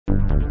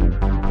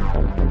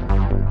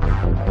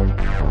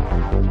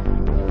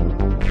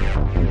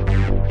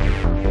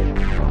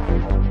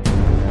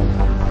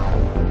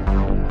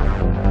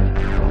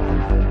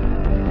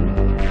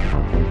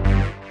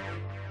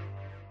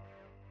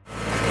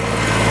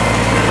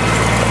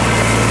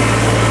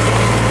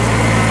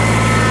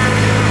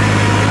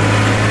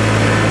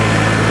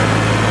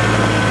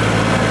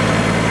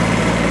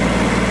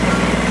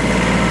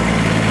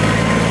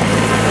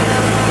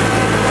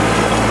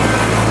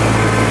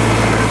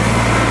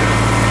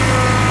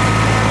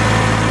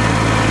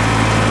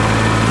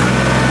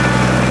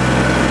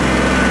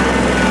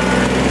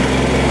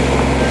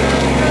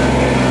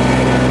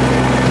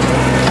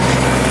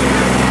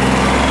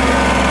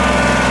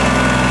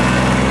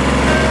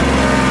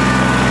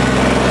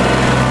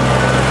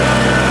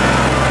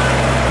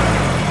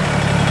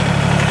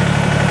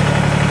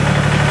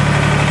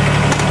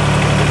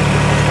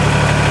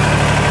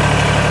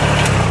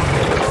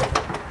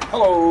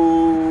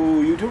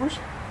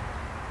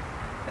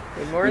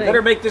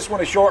better make this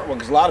one a short one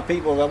because a lot of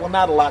people, well,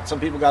 not a lot, some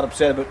people got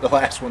upset about the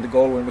last one. The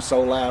gold one was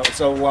so loud,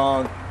 so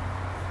long.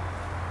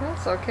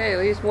 That's okay. At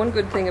least one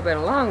good thing about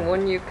a long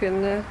one, you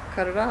can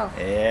cut it off.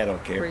 Yeah, I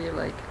don't care. Where you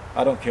like.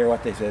 I don't care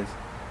what they says.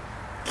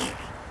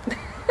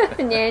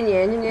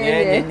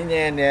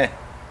 Yeah.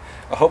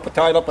 I hope I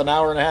tied up an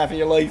hour and a half of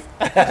your life.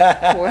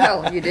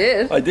 Well, you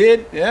did. I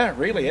did, yeah,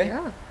 really, eh?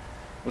 Yeah.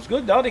 It was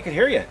good, though. They could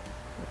hear you.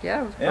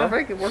 Yeah, it was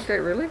perfect. It worked out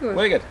really good.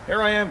 Really good.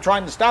 Here I am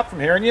trying to stop from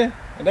hearing you,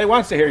 and they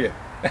wants to hear you.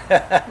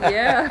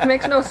 Yeah, it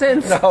makes no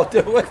sense. No,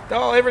 do it.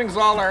 No, everything's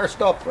all our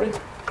stuff, right?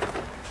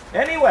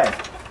 Anyway,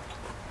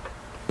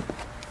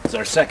 it's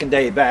our second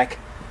day back.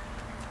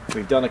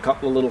 We've done a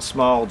couple of little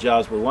small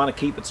jobs. We want to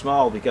keep it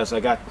small because I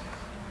got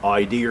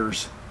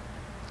ideas.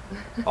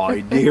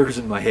 Ideas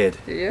in my head.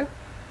 Do you?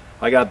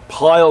 I got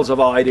piles of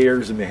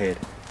ideas in my head.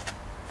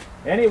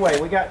 Anyway,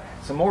 we got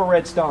some more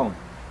red stone.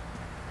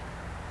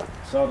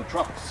 So the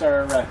trucks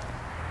are, the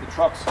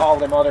trucks hauled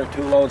them other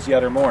 2 loads the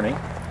other morning.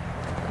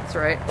 That's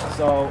right.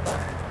 So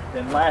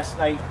then last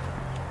night,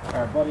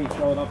 our buddy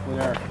showed up with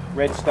our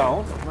red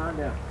stone. Come on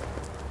down.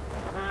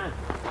 Come on.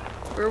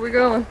 Where are we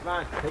going? Come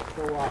on, take it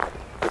for a walk.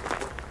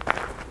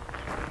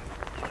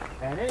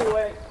 And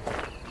anyway,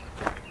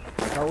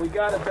 so we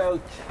got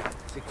about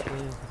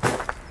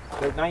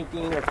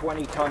 19 or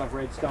 20 ton of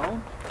red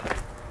stone.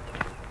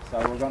 So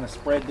we're going to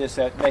spread this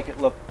out, make it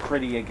look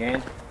pretty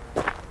again.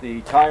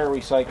 The tire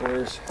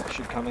recyclers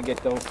should come and get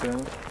those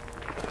soon.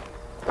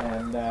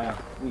 And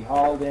we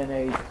hauled in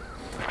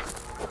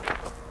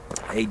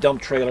a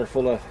dump trailer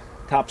full of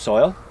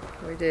topsoil.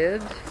 We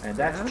did. And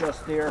that's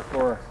just there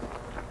for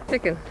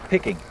picking.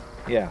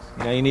 Yeah,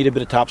 you know, you need a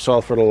bit of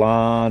topsoil for the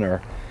lawn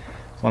or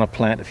want to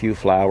plant a few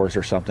flowers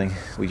or something.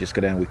 We just go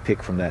down and we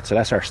pick from that. So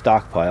that's our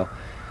stockpile.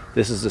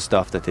 This is the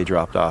stuff that they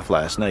dropped off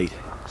last night.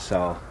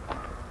 So,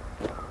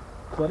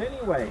 but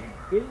anyway,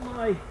 in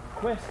my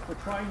quest for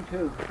trying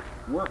to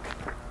work,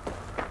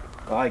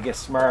 well, I guess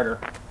smarter,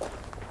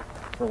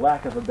 for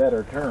lack of a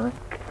better term.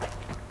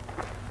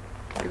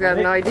 You got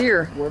an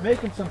idea. We're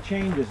making some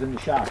changes in the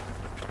shop.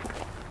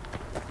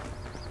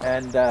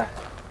 And a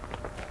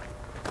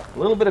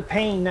little bit of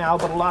pain now,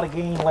 but a lot of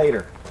gain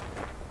later.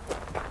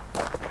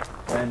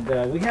 And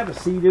we have a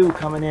Sea-Doo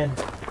coming in,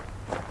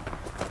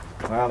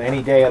 well,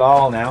 any day at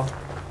all now.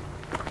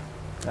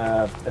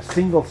 A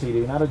single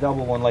Sea-Doo, not a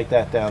double one like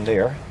that down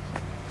there.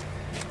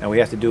 And we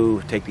have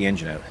to take the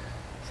engine out.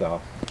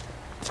 So,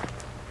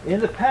 in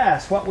the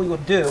past, what we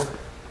would do,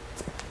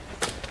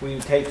 we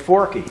would take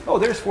Forky. Oh,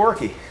 there's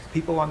Forky.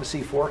 People want to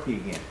see Forky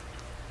again.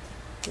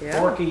 Yeah.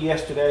 Forky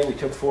yesterday, we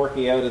took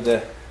Forky out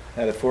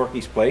of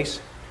Forky's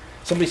place.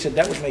 Somebody said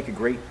that would make a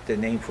great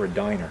name for a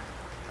diner.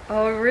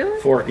 Oh, really?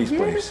 Forky's place.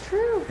 Yeah, that's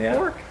true. Yeah.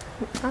 Fork.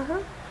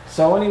 Uh-huh.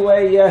 So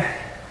anyway,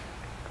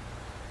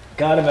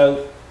 got him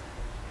out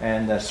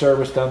and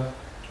serviced them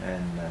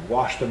and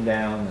washed them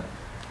down.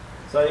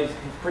 So he's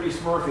pretty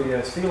smurfy.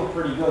 He's feeling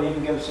pretty good.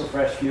 Even give him some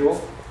fresh fuel.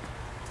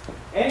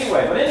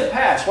 Anyway, but in the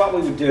past, what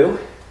we would do,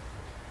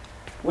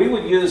 we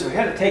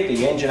had to take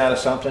the engine out of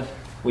something.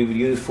 We would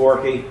use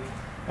Forky,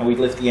 and we'd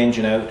lift the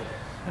engine out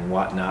and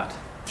whatnot.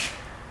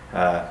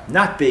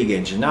 Not big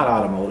engines, not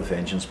automotive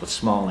engines, but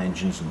small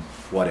engines and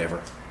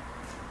whatever.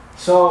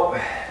 So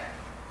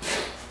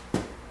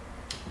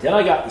then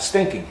I got the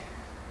stinking.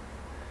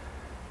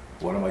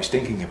 What am I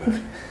stinking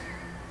about?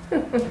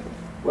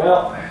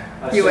 Well,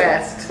 I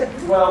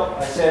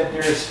said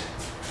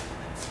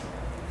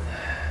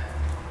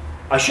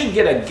I should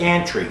get a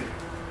gantry.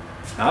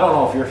 Now, I don't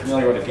know if you're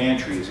familiar with a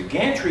gantry is. A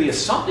gantry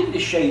is something the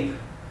shape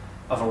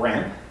of a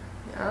ramp.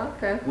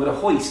 Okay. With a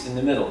hoist in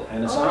the middle,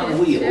 and it's on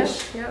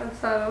wheels. Yeah, I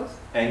saw those.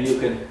 And you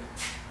can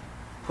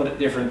put it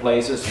different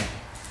places.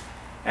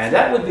 And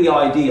that would be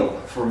ideal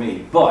for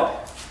me,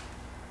 but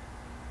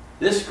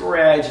this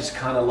garage is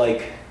kind of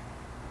like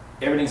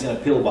everything's in a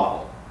pill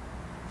bottle.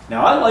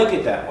 Now, I like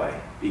it that way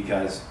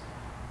because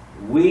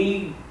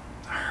we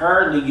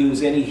hardly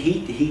use any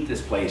heat to heat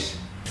this place.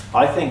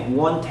 I think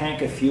 1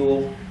 tank of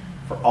fuel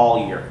for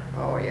all year.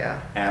 Oh,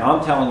 yeah. And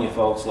I'm telling you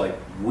folks, like,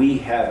 we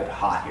have it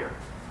hot here.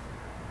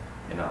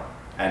 You know,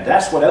 and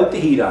that's without the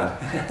heat on.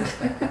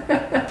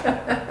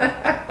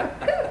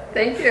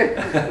 Thank you.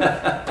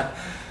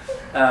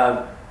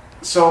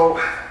 So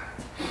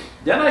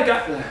then I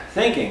got to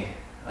thinking,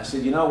 I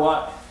said, you know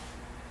what?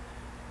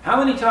 How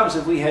many times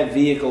have we had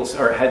vehicles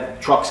or had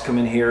trucks come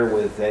in here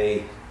with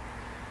a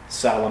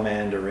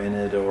salamander in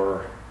it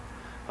or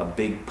a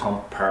big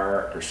pump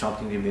part or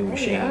something to be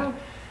machined? Yeah.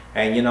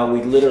 And you know,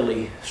 we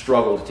literally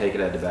struggle to take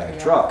it out of the back of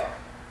the truck.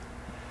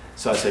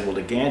 So I said, well,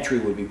 the gantry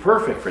would be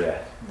perfect for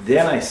that.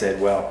 Then I said,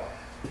 well,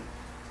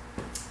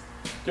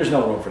 there's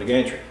no room for the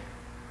gantry.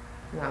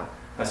 No.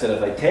 I said,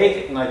 if I take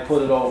it and I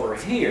put it over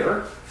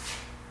here,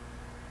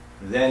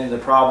 then the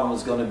problem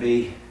is going to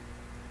be,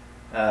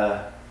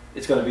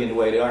 it's going to be in the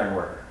way of the iron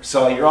worker.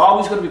 So you're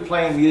always going to be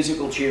playing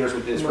musical chairs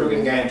with this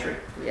friggin' gantry.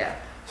 Yeah.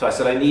 So I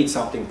said, I need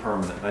something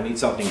permanent. I need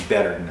something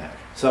better than that.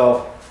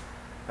 So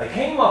I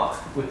came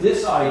up with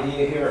this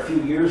idea here a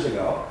few years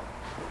ago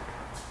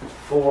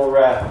for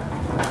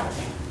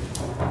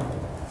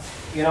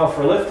you know,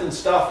 for lifting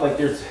stuff, like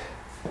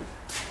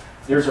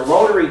there's a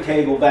rotary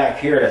table back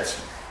here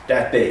that's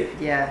that big.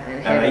 Yeah,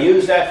 and I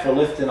use that for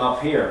lifting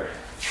up here.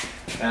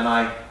 And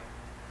I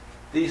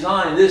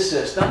designed this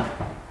system,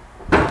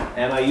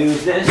 and I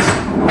use this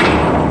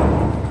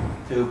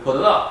to put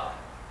it up.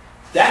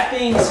 That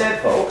being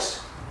said,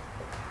 folks,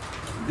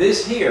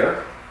 this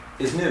here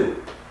is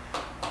new.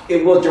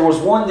 There was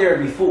one there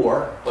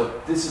before,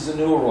 but this is a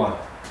newer one.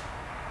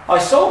 I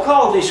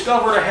so-called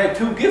discovered I had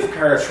 2 gift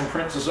cards from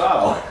Princess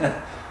Auto.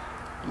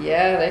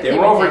 Yeah, they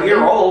were over a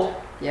year old.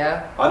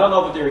 Yeah. I don't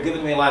know, but they were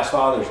given me last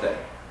Father's Day.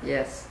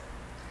 Yes.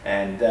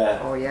 And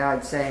oh yeah,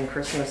 I'd say in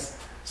Christmas.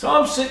 So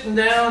I'm sitting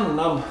down and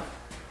I'm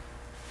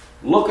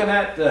looking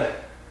at the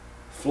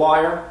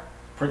flyer,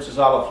 Princess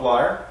Auto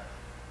flyer,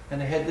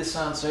 and they had this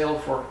on sale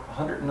for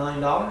 $109.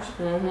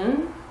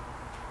 Mm-hmm.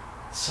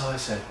 So I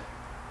said,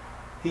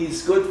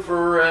 he's good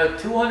for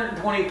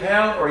 220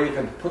 pounds, or you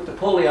can put the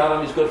pulley on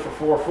him, he's good for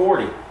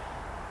 440.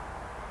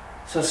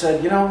 So I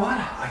said, you know what?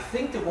 I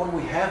think the one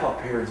we have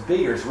up here is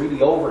bigger, it's really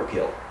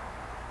overkill.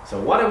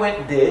 So what I went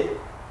and did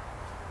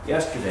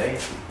yesterday,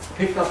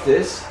 picked up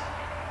this,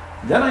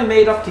 then I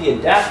made up the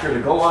adapter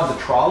to go on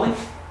the trolley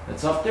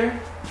that's up there.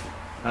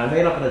 And I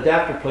made up an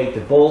adapter plate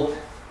to bolt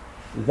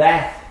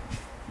that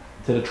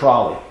to the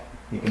trolley.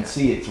 You can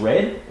see it's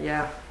red.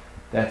 Yeah.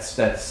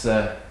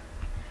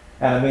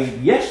 And I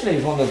mean, yesterday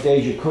was one of those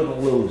days you couldn't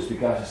lose,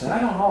 because I said, I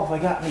don't know if I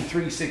got any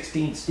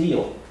 3/16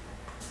 steel.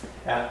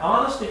 And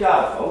honest to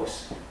God,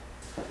 folks,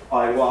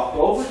 I walked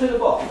over to the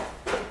bucket.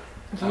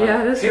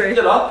 Yeah, that's right. Picked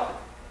it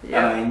up,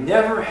 yeah. And I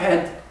never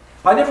had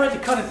to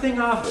cut a thing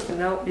off it.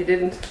 No, you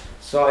didn't.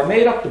 So I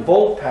made up the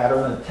bolt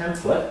pattern and the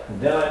template, and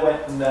then I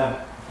went and,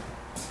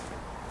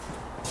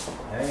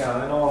 hang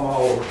on, I know I'm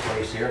all over the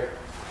place here.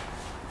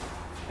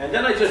 And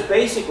then I just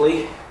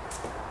basically,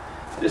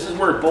 this is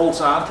where it bolts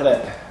onto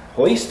that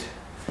hoist,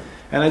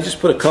 and I just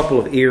put a couple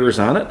of ears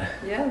on it.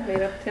 Yeah,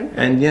 made up template.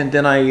 And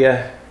then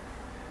I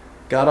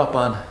got up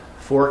on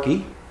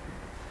Forky.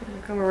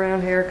 Come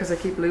around here because I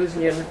keep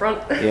losing you in the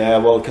front. Yeah,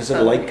 well, because of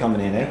the light coming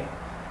in, eh?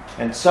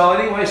 And so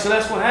anyway, so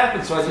that's what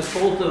happened. So I just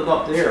bolted it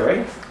up there,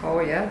 right? Oh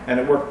yeah. And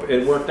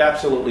it worked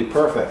absolutely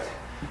perfect.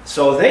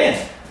 So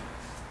then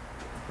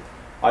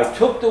I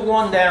took the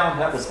one down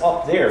that was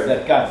up there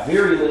that got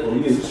very little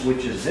use,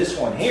 which is this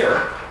one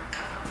here.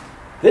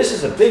 This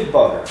is a big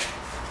bugger.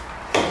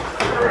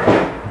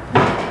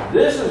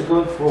 This is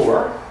good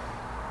for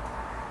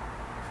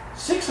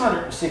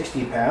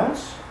 660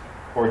 pounds,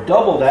 or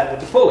double that with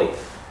the pulley.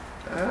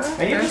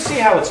 And you can see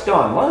how it's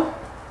done, what?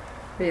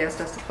 Yes,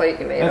 that's the plate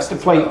you made. That's the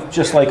plate,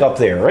 just like up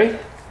there, right?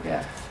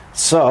 Yeah.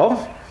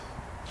 So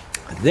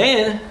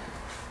then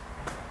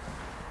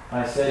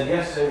I said,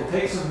 yes, we'll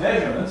take some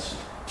measurements,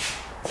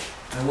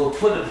 and we'll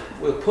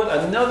put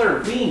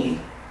another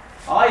beam,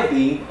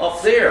 I-beam,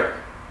 up there.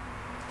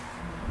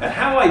 And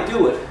how I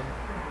do it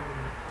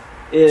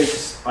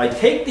is I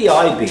take the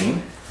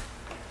I-beam,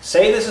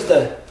 say this is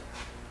the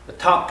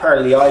top part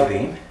of the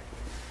I-beam,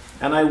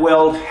 and I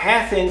weld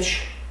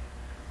 1/2-inch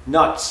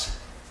nuts,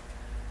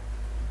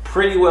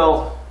 pretty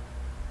well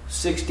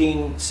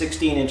 16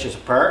 inches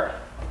apart.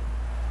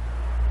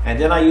 And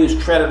then I use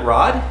threaded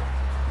rod,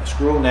 I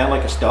screw them down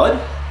like a stud.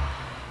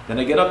 Then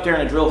I get up there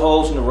and I drill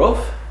holes in the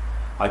roof.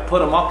 I put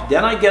them up,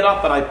 then I get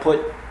up and I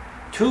put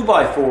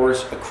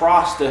 2x4s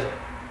across the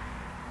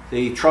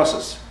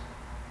trusses,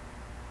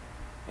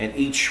 and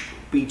each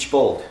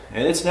bolt,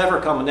 and it's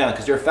never coming down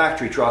because they're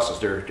factory trusses.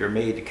 They're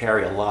made to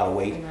carry a lot of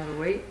weight.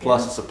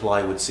 Plus it's a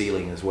plywood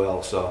ceiling as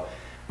well. So,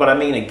 but I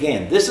mean,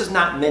 again, this is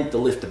not meant to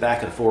lift the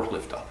back of the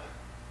forklift up.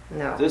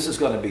 No. This is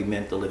going to be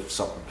meant to lift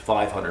something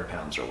 500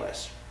 pounds or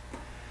less.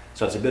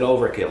 So it's a bit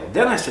overkill.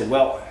 Then I said,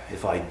 well,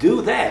 if I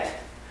do that,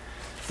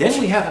 then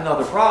we have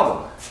another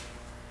problem,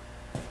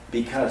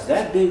 because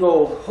that big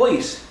old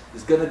hoist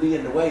is going to be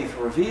in the way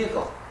for a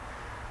vehicle.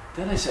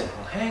 Then I said,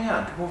 well, hang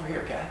on, come over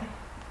here, Kathy.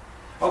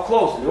 I'll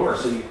close the door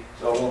so it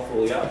won't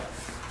fool you out.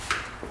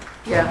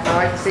 Yeah, no,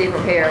 I can see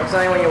from here. It's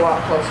only when you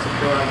walk close to the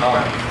door in the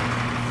front.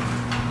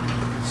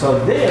 So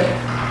then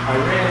I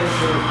ran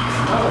into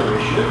another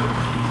issue.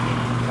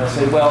 I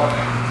said, well,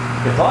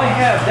 if I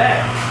have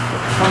that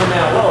coming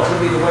down low, it's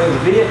going to be the way of the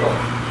vehicle.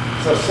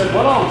 So I said,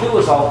 what I'll do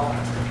is I'll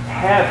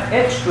have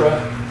extra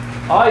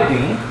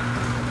I-beam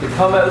to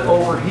come out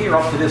over here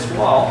up to this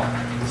wall.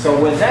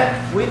 So when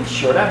that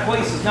winch or that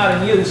place is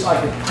not in use, I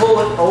can pull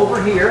it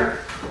over here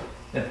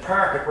and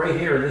park it right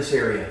here in this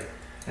area.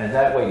 And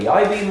that way the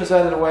I-beam is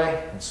out of the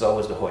way, and so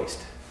is the hoist.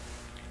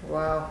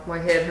 Wow, my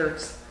head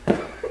hurts.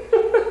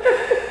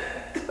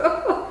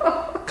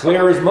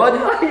 Clear as mud?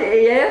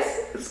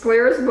 Yes, it's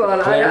clear as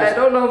mud. I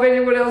don't know if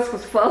anyone else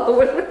was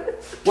following.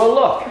 Well,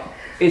 look,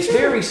 it's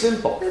very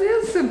simple. It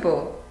is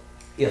simple.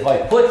 If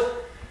I put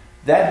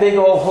that big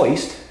old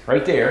hoist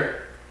right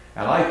there,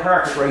 and I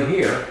park it right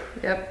here,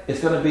 yep,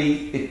 it's going to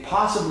be, it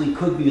possibly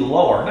could be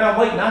lower. Now, it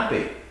might not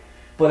be,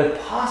 but it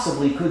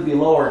possibly could be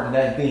lower than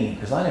that beam,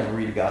 because I never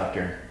really got up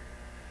there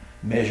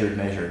and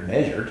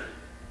measured.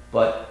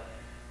 But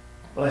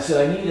I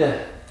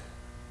said,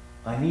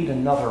 I need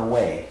another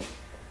way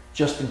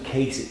just in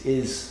case it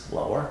is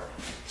lower.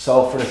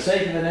 So for the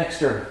sake of an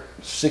extra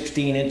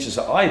 16 inches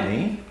of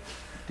I-beam,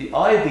 the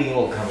I-beam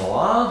will come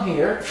along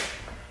here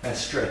and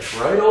stretch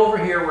right over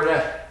here where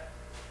that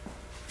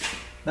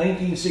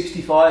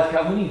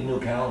 1965 we need a new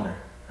calendar.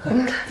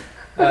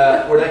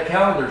 Where that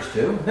calendar's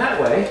to.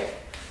 That way,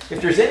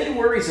 if there's any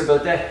worries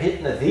about that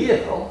hitting the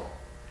vehicle,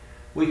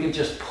 we can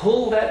just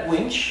pull that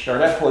winch or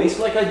that hoist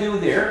like I do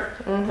there,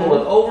 pull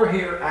it over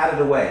here out of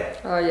the way.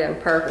 Oh yeah,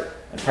 perfect.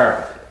 And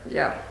park it.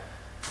 Yeah.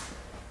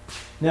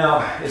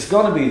 Now, it's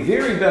going to be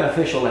very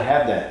beneficial to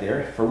have that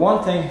there. For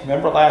one thing,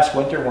 remember last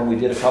winter when we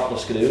did a couple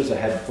of skidoos, I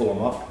had to pull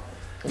them up.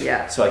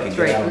 Yeah. So I could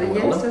get out of the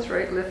wheel. Yes, that's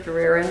right. Lift the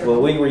rear end. Well,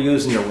 we were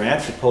using the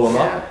ramp to pull them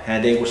up,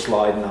 and they were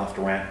sliding off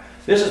the ramp.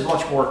 This is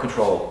much more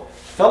controllable.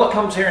 Fella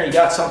comes here and he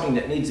got something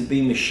that needs to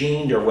be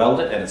machined or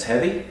welded, and it's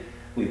heavy.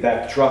 We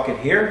back the truck in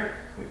here.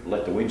 We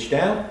let the winch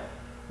down.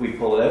 We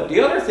pull it out.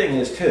 The other thing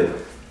is too,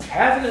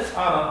 having it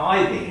on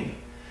an I-beam.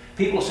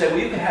 People say, well,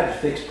 you can have it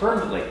fixed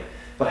permanently.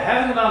 But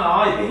having it on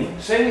an I-beam,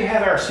 say we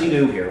have our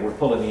Sea-Doo here, we're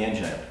pulling the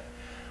engine out.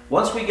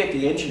 Once we get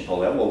the engine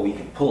pulled out, well, we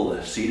can pull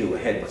the Sea-Doo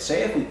ahead. But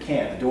say if we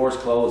can't, the door's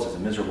closed, it's a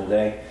miserable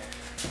day,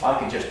 I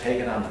can just take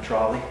it on the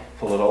trolley,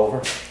 pull it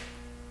over,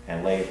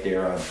 and lay it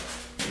there on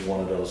one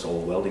of those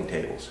old welding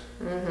tables.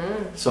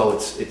 So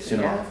it's you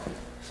know,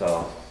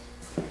 so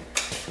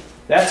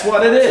that's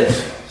what it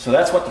is. So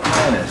that's what the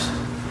plan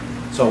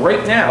is. So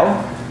right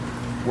now,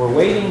 we're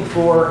waiting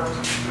for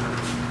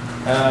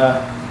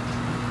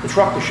the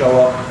truck to show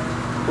up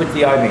with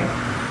the I-beam.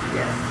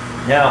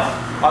 Yes. Now,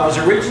 I was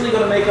originally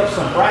going to make up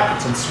some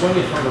brackets and swing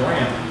it from the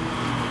ramp.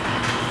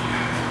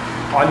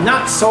 I'm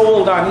not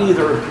sold on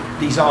either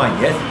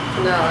design yet.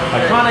 No.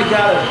 I kind of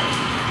got to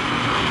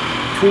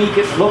tweak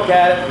it, look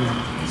at it,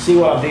 and see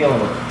what I'm dealing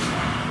with.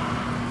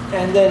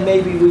 And then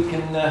maybe we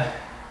can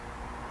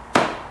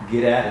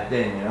get at it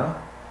then, you know.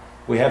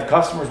 We have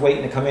customers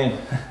waiting to come in.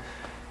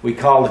 We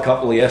called a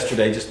couple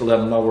yesterday just to let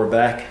them know we're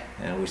back.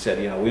 And we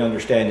said, you know, we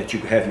understand that you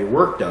have your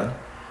work done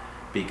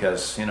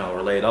because, you know,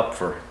 we're laid up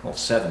for, well,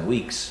 7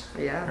 weeks.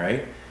 Yeah.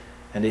 Right?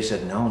 And they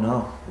said,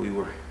 no, we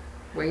were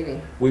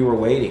waiting. We were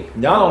waiting.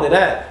 Not only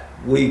that,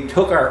 we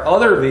took our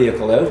other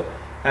vehicle out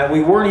and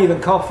we weren't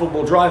even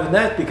comfortable driving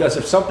that because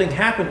if something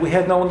happened, we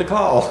had no one to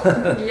call.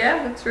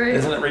 Yeah, that's right.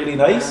 Isn't it really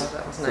nice? Yeah,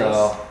 that was nice.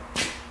 So,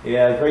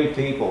 yeah, great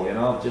people, you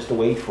know, just to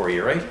wait for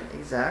you, right?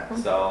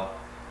 Exactly. So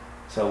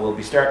we'll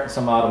be starting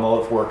some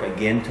automotive work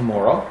again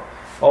tomorrow.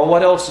 Oh,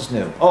 what else is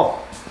new?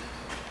 Oh,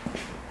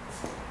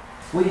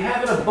 we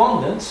have an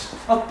abundance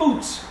of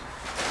boots.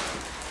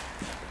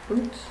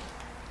 Boots.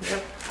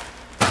 Yep.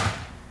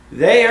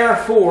 They are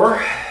for,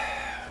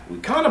 we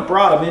kind of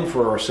brought them in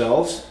for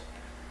ourselves.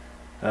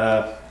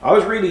 I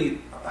was really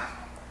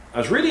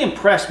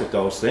impressed with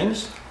those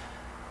things.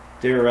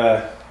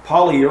 They're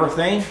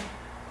polyurethane.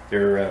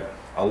 They're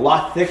a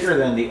lot thicker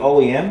than the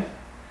OEM,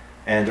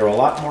 and they're a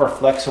lot more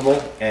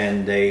flexible,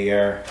 and they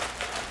are,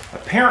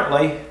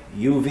 apparently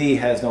UV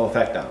has no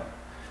effect on them.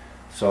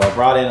 So I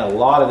brought in a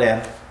lot of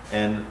them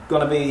and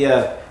going to be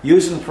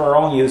using them for our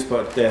own use,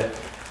 but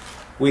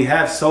we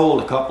have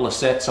sold a couple of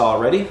sets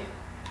already,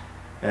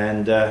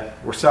 and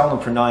we're selling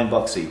them for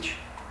 $9 each.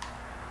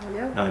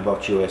 Yep.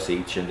 $9 US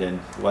each, and then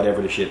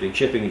whatever the shipping.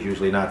 Shipping is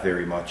usually not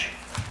very much.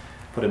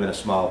 Put them in a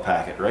small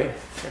packet, right?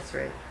 That's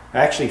right.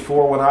 Actually,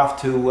 4 went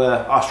off to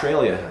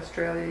Australia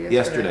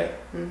yesterday.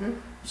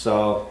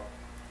 So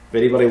if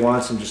anybody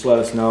wants them, just let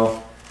us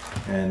know,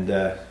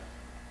 and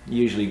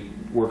usually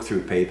work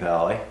through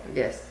PayPal, eh?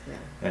 Yes. Yeah.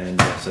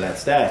 And so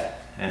that's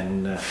that.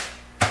 And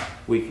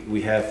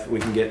we have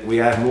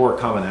more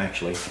coming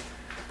actually,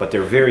 but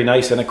they're very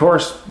nice. And of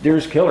course,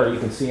 there's Killer. You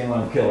can see him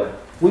on Killer.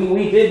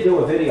 We did do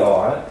a video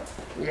on it.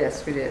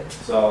 Yes, we did.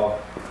 So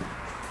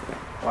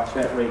watch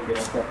that rake. Get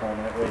up on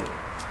that rake.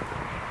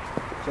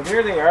 So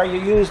there they are.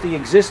 You use the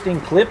existing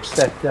clips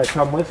that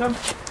come with them.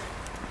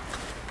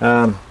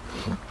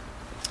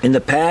 In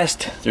the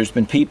past, there's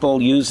been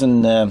people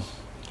using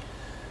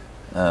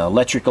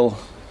electrical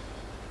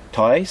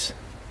ties.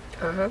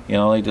 You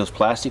know, like those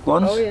plastic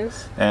ones. Oh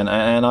yes. And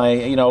I,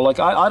 you know, like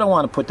I don't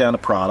want to put down a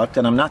product,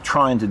 and I'm not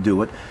trying to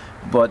do it,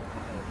 but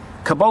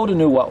Kubota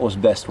knew what was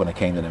best when it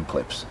came to them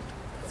clips.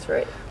 That's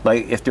right.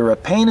 Like if they're a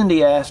pain in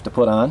the ass to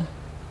put on,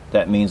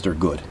 that means they're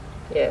good.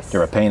 Yes.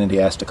 They're a pain in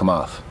the ass to come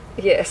off.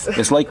 Yes.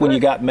 It's like when you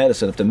got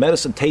medicine. If the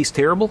medicine tastes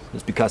terrible,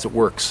 it's because it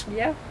works.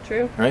 Yeah,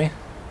 true. Right?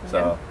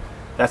 So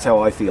that's how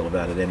I feel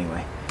about it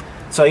anyway.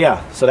 So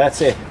yeah, so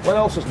that's it. What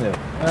else is new?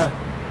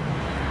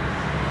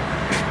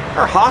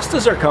 Our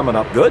hostas are coming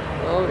up good.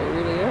 Oh, they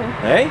really are.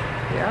 Hey?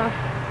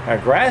 Yeah. Our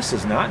grass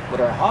is not, but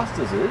our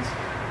hostas is.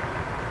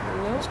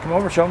 Let's come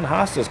over and show them the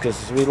hostas,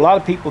 because a lot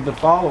of people have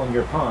been following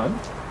your pond.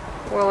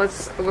 Well,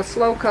 it was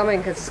slow coming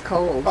because it's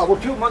cold. Oh,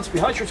 we're 2 months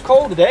behind. Sure, it's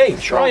cold today.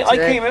 It's Sure, cold I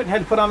today. came out and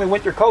had to put on my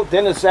winter coat.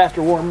 Then it's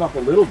after warming up a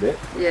little bit.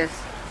 Yes.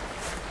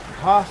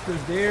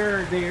 Hostas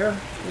there.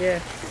 Yeah.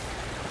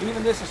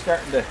 Even this is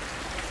starting to.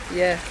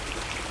 Yeah.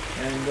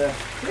 And there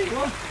you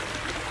go.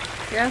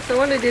 Yeah, so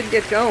when they did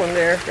get going,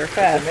 they're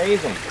fast. It's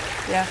amazing.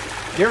 Yeah.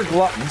 They're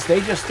gluttons.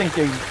 They just think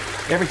they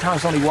every time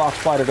somebody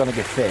walks by, they're going to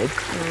get fed.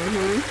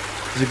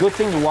 It's a good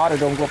thing the water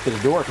don't go up to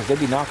the door, because they'd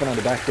be knocking on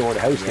the back door of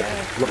the house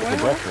looking for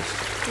breakfast.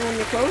 When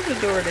you close the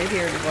door, they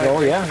hear the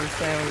vibration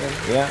sound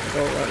and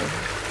go running.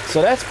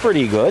 So that's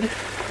pretty good.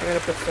 I'm going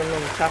to put some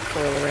little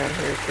topsoil around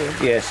here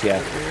too. Yes,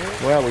 yeah.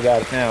 Well, we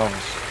got it now.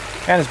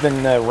 And it's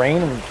been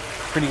raining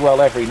pretty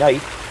well every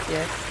night.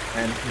 Yes.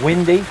 And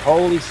windy.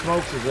 Holy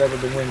smokes, has it ever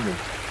been windy.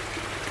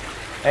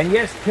 And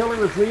yes,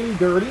 Killer is really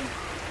dirty.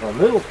 Well,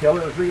 Little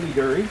Killer is really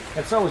dirty.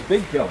 And so is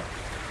Big Killer.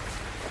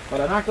 But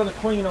I'm not going to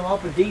clean them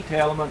up and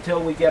detail them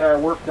until we get our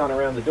work done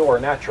around the door,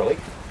 naturally.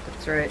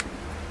 That's right.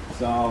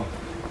 So,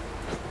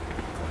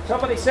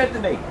 somebody said to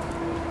me,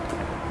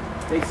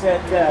 they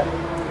said,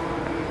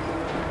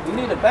 you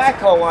need a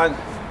backhoe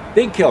on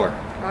Big Killer.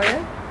 Oh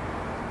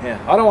yeah?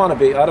 Yeah, I don't want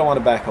to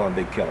backhoe on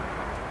Big Killer.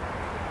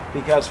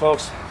 Because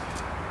folks,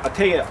 I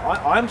tell you,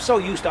 I'm so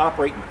used to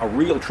operating a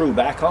real true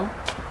backhoe,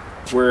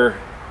 where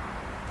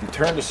you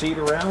turn the seat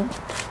around,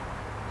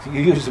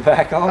 you use the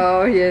backhoe.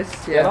 Oh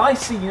yes, yeah. And I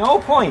see no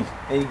point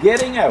in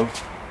getting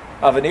out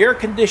of an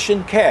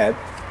air-conditioned cab,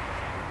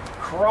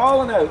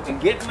 crawling out and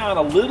getting on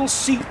a little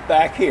seat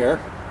back here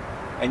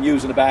and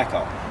using the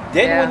backhoe.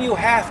 Then when you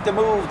have to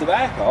move the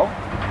backhoe,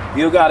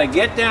 you got to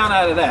get down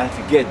out of that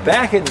to get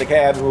back in the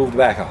cab and move the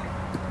backhoe.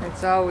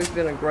 It's always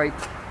been a gripe.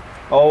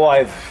 Oh,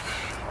 I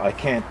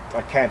can't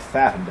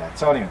fathom that.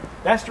 So anyway,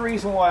 that's the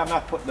reason why I'm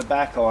not putting the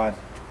backhoe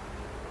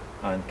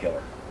on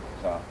Killer.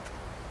 So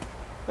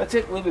that's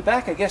it. We'll be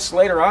back, I guess,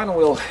 later on, and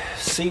we'll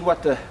see if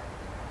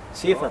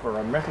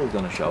our metal is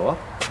going to show up.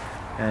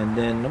 And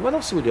then what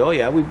else did we do? Oh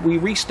yeah, we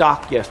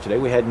restocked yesterday.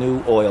 We had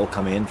new oil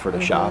come in for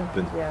the shop,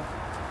 and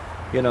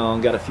you know,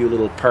 and got a few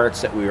little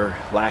parts that we were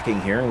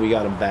lacking here, and we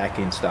got them back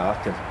in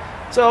stock. And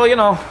so, you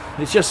know,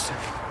 it's just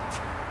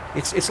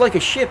it's like a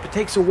ship. It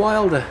takes a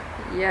while to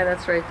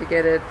that's right, to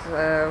get it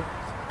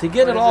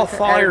all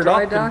fired up.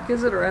 At a dry dock,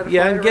 is it, or at a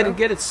and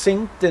get it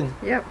synced, and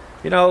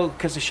you know,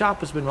 because the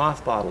shop has been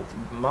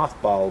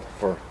mothballed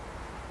for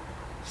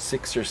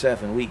 6 or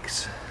 7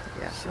 weeks.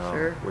 Yeah, so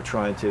sure. We're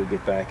trying to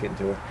get back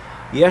into it.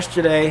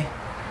 Yesterday,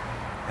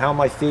 how am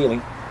I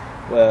feeling?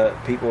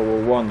 People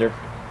will wonder.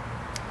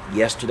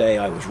 Yesterday,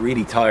 I was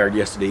really tired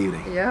yesterday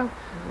evening. Yeah,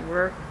 you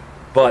were.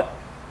 But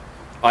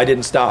I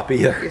didn't stop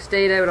either. You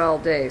stayed out all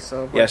day,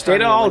 so. Yeah, I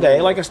stayed out all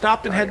day. Like, I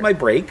stopped and had my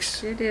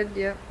breaks. You did,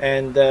 yeah.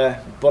 And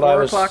but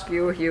 4 o'clock,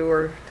 you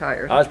were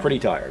tired. I was pretty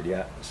tired,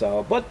 yeah.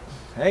 So, but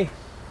hey,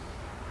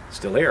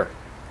 still here.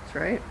 That's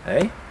right.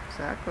 Hey.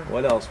 Exactly.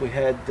 What else? We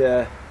had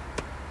a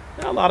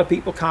lot of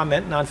people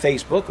commenting on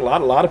Facebook. A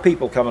lot of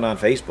people coming on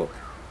Facebook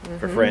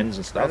for friends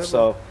and stuff.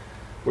 So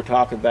we're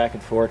talking back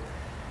and forth.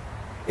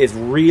 It's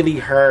really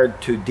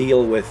hard to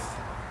deal with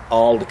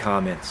all the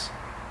comments.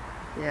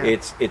 Yeah.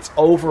 It's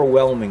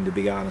overwhelming, to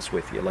be honest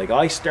with you. Like,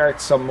 I start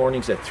some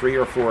mornings at 3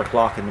 or 4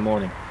 o'clock in the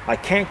morning. I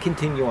can't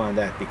continue on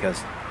that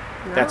because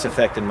that's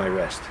affecting my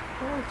rest.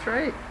 Oh, that's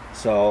right.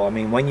 So I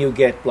mean, when you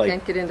get like,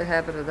 can't get into the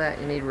habit of that.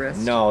 You need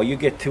rest. No, you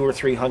get 200 or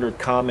 300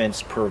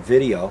 comments per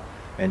video,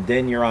 and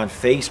then you're on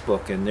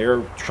Facebook, and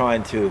they're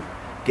trying to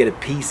get a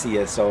piece of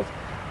you. So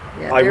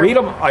I read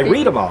them. I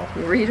read them all.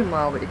 You read them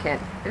all, but you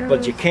can't.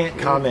 But you can't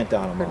comment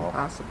on them all.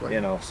 Possibly.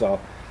 You know. So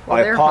well,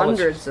 there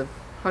are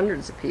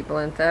hundreds of people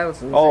and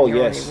thousands. Oh and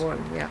yes. only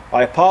one. Yeah.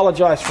 I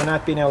apologize for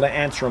not being able to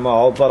answer them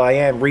all, but I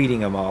am reading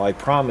them all. I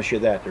promise you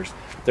that.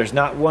 There's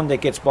not one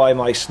that gets by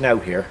my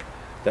snout here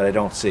that I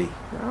don't see.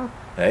 No.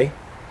 Hey.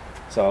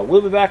 So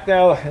we'll be back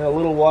now in a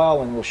little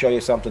while, and we'll show you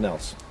something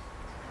else.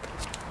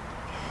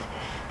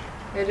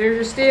 Hey, there's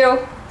your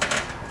steel.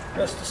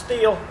 That's the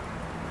steel.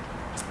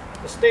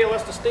 The steel,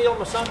 that's the steel,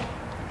 my son.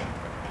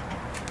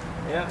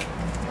 Yeah,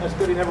 that's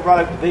good. He never brought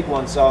out the big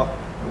one, so.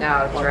 No,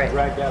 that's right.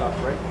 Drag that up,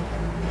 right?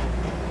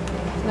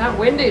 It's not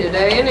windy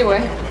today, anyway.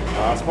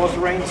 It's supposed to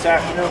rain this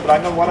afternoon, but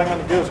I know what I'm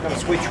going to do is going to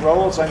switch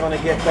roles. I'm going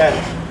to get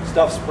that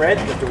stuff spread,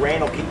 because the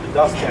rain will keep the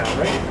dust down,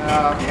 right?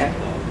 Oh, okay.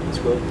 That's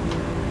good.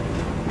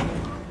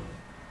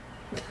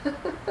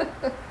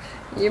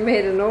 You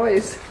made a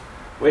noise.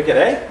 Wicked,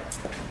 eh?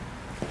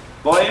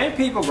 Boy, ain't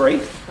people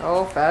great?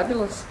 Oh,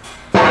 fabulous.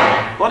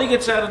 Buddy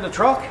gets out of the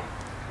truck,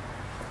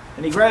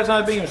 and he grabs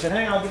on a beam and said,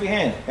 "Hang on, I'll give you a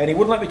hand." And he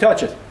wouldn't let me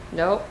touch it.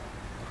 Nope.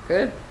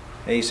 Good.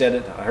 And he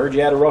said, "I heard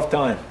you had a rough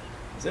time."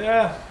 I said,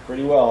 "Yeah,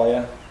 pretty well,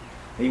 yeah."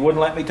 He wouldn't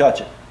let me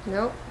touch it.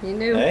 Nope, he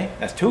knew. Hey,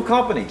 that's 2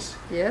 companies.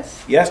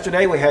 Yes.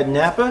 Yesterday we had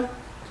Napa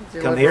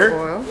come here,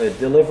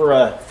 deliver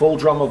a full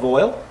drum of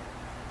oil,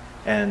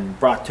 and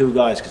brought 2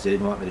 guys because they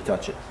didn't want me to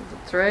touch it.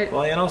 That's right.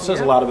 Well, you know, it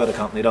says a lot about a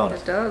company, don't it?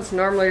 It does.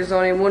 Normally there's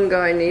only 1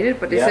 guy needed,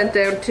 but they sent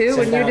down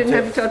 2 and you didn't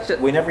have to touch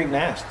it. We never even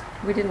asked.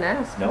 We didn't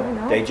ask.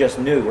 No, they just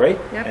knew, right?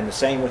 Yep. And the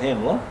same with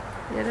him, look.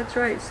 Yeah, that's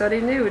right. So they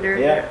knew.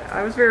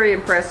 I was very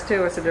impressed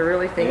too. I said they're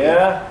really thinking.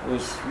 Yeah, it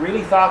was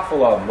really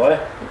thoughtful of them,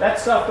 but that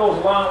stuff goes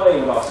a long way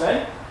with us,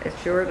 eh? It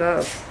sure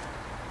does.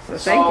 So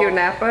thank you,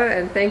 Napa,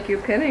 and thank you,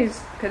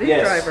 Penny's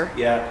driver.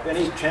 Yeah,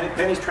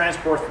 Penny's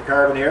Transport for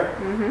Carbon here,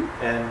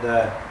 and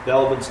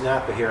Belvin's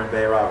Napa here in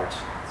Bay Roberts.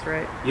 That's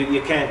right.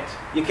 You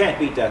can't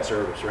beat that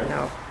service, right?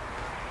 No.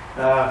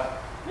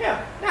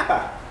 Yeah,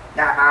 Napa.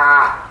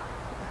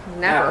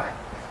 Never.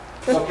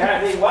 So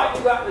Kathy, what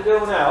you got to do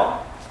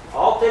now,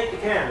 I'll take the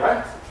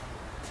camera.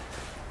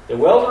 The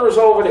welder is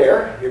over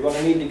there. You're going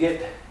to need to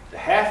get the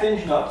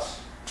 1/2-inch nuts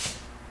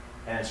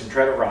and some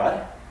treaded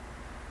rod.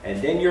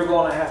 And then you're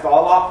going to have to,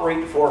 I'll operate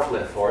the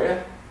forklift for you.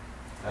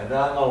 And then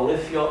I'm going to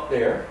lift you up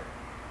there.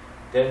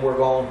 Then we're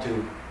going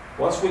to,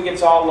 once we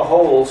get all the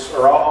holes,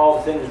 or all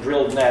the things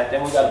drilled in that,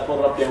 then we got to put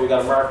it up there, we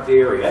got to mark the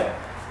area.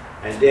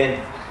 And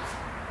then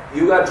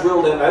you got to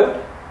drill them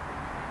out.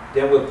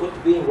 Then we'll put the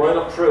beam right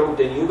up through.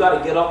 Then you got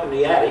to get up in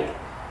the attic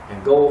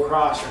and go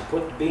across and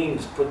put the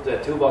beams, put the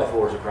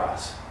 2x4s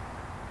across.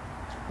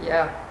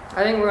 Yeah,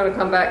 I think we're going to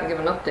come back and give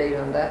an update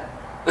on that.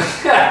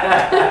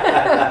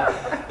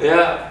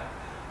 Yeah.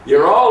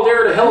 You're all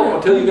there to help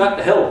until you got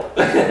the help.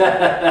 Well,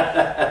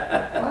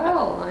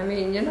 I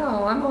mean, you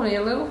know, I'm only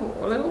a little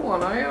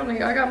one.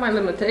 I got my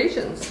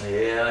limitations.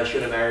 Yeah, I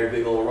should have married a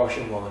big old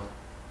Russian woman.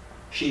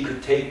 She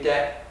could take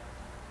that.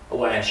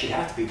 Oh, and she'd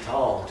have to be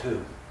tall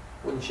too,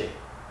 wouldn't she?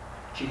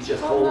 She'd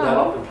just hold that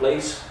up in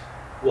place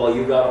while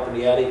you got up in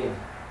the attic and.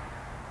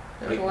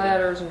 There's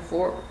ladders and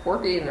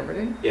forky and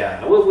everything.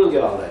 Yeah, we'll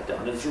get all that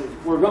done.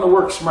 We're going to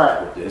work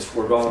smart with this.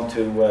 We're going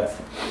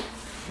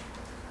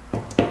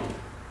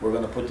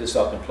to put this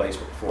up in place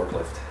with the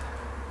forklift.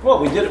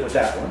 Well, we did it with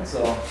that one,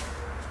 so.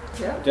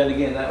 Yeah. But then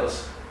again, that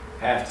was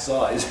half the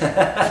size.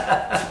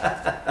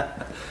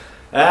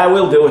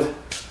 We'll do it.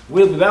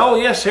 Oh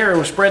yes, here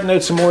we're spreading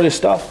out some more of this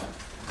stuff.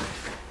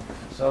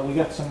 So we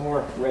got some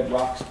more red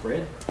rock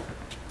spread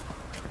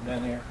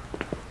down here.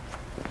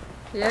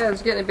 Yeah,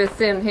 it's getting a bit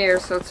thin here,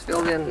 so it's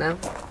filled in now.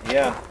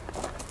 Yeah.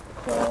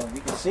 So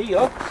you can see,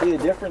 see the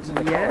difference in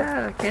the color.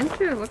 Yeah, can't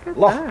you? Look at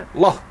that.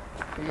 Look.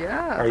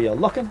 Yeah. Are you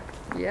looking?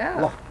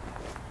 Yeah. Look.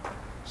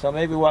 So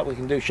maybe what we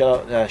can do,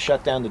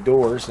 shut down the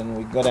doors, and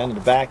we can go down to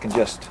the back and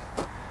just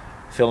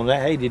film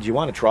that. Hey, did you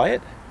want to try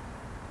it?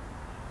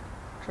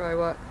 Try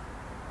what?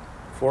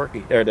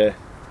 Forky, or the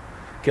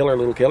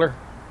little killer.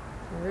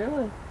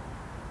 Really?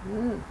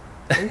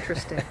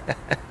 Interesting.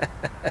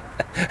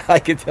 I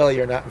can tell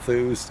you're not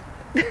enthused.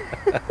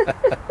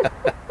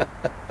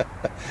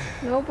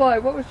 No, boy,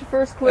 what was your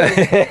first clue?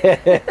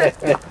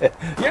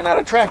 You're not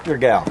a tractor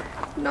gal.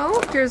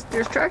 No, there's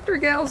tractor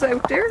gals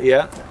out there.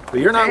 Yeah, but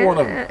you're not one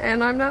of them.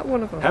 And I'm not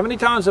one of them. How many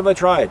times have I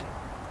tried?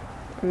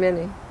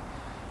 Many.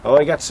 Oh,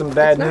 I got some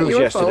bad news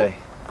yesterday.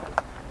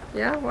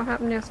 Yeah, what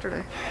happened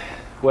yesterday?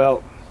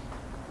 Well,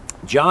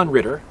 John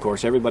Ritter, of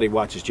course, everybody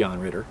watches John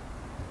Ritter.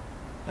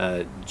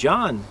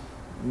 John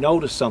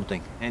noticed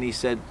something, and he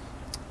said,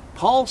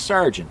 Paul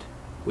Sargent,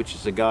 which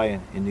is a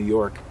guy in New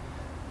York,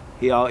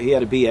 he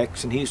had a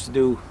BX, and he used to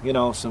do, you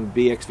know, some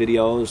BX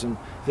videos and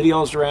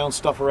videos around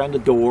stuff around the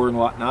door and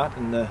whatnot.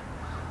 And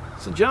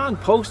so John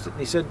posted, and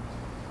he said,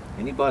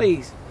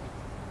 anybody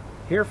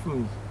hear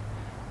from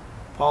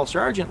Paul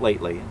Sargent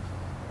lately? And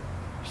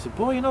I said,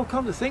 boy, you know,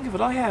 come to think of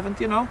it, I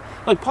haven't, you know.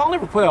 Like, Paul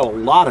never put out a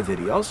lot of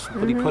videos,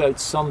 but he put out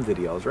some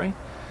videos, right?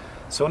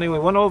 So anyway,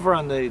 went over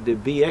on the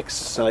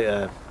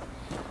BX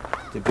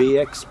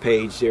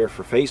page there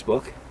for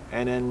Facebook,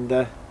 and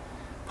then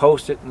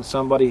posted, and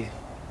somebody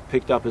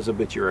picked up his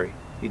obituary.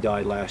 He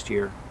died last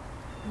year.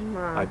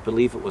 Wow. I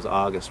believe it was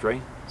August,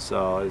 right?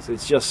 So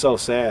it's just so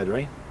sad,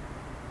 right?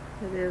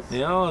 It is. You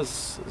know,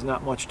 there's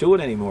not much to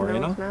it anymore, No, you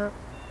know? it's not.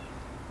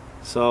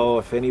 So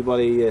if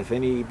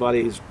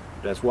anybody's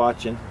that's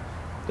watching,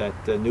 that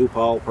knew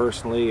Paul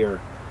personally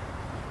or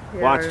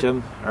watched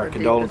him, our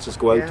condolences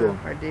go out to him.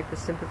 Our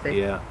deepest sympathy.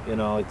 Yeah, you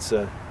know, it's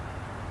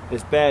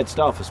bad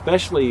stuff,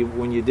 especially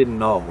when you didn't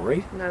know,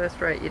 right? No, that's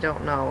right. You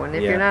don't know, and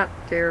if Yeah. you're not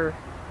there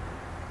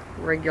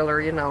regular,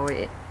 you know,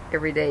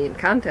 every day in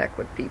contact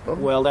with people.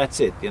 Well, that's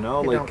it, you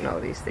know. You like, don't know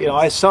these things. You know,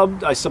 I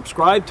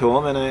subscribe to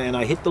him, and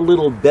I hit the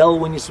little bell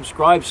when you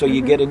subscribe, so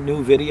you get a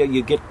new video,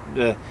 you get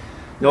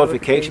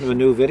notification of a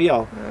new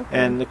video,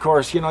 and of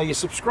course, you know, you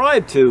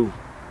subscribe to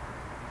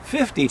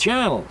 50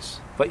 channels,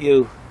 but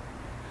you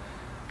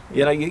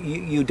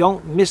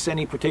don't miss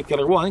any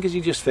particular one because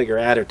you just figure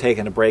they're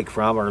taking a break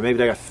from, or maybe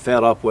they got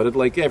fed up with it.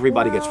 Like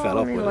everybody gets fed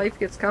up with it. Life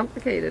gets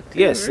complicated too,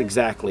 Yes, right?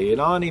 exactly. You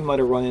know, and he might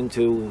have run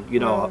into, you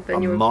know, a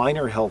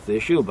minor health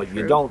issue, but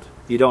you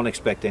don't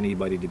expect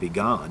anybody to be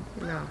gone.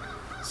 No.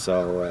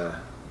 So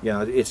you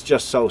know, it's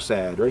just so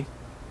sad, right?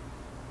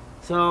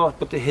 So,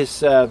 but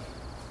his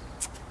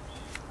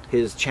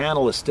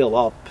channel is still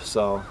up,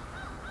 so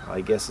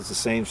I guess it's the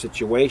same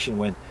situation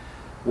when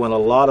a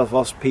lot of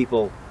us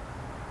people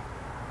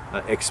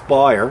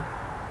expire,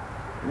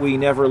 we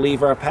never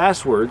leave our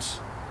passwords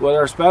with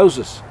our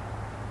spouses.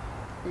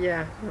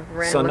 Yeah.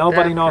 So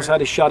nobody knows how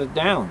to shut it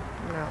down.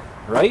 No.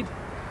 Right?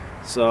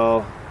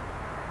 So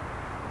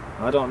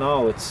I don't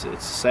know. It's a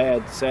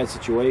sad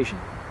situation.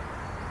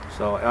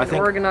 So I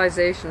think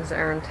organizations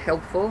aren't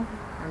helpful.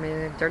 I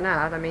mean, they're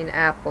not. I mean,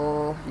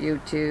 Apple,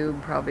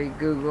 YouTube, probably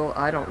Google.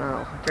 I don't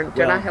know.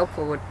 They're not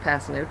helpful with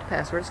passing out the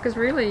passwords because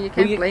really you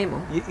can't blame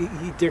them.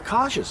 They're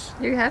cautious.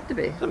 You have to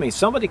be. I mean,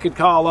 somebody could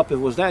call up if it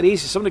was that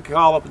easy. Somebody could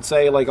call up and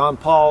say, like, I'm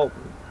Paul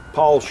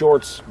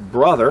Short's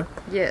brother.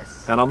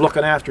 Yes. And I'm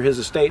looking after his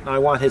estate, and I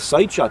want his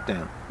site shut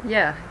down.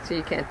 Yeah, so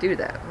you can't do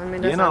that. I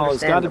mean, that's you know,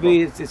 it's got to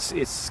be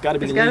It's got to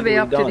be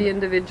up to the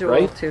individual,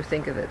 right? to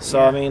think of it. So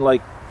yeah. I mean,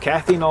 like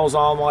Kathy knows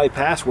all my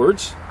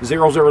passwords,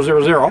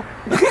 0000.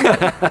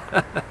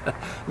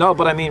 No,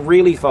 but I mean,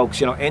 really, folks,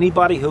 you know,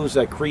 anybody who's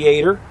a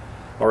creator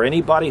or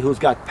anybody who's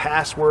got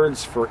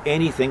passwords for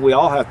anything, we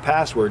all have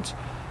passwords.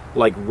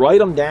 Like, write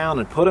them down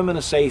and put them in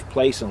a safe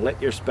place and let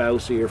your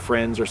spouse or your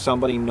friends or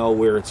somebody know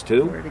where it's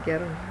to. Where to get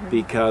them.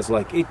 Because,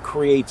 like, it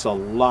creates a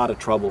lot of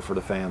trouble for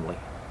the family.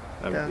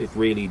 It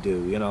really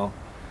do, you know.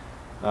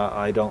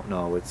 I don't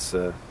know.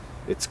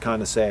 It's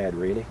kind of sad,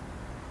 really.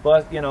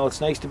 But, you know, it's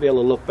nice to be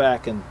able to look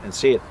back and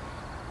see it.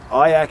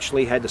 I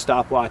actually had to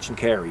stop watching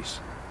Carries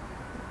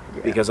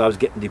because I was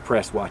getting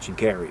depressed watching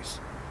Carries.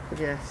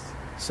 Yes.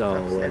 So,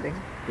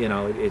 you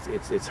know,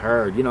 it's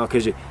hard, you know,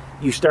 because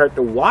you start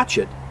to watch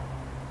it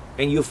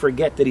and you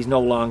forget that he's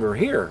no longer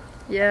here.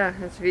 Yeah,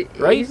 it's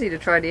right? easy to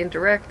try to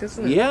interact,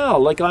 isn't it? Yeah,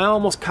 like I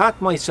almost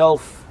caught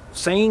myself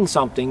saying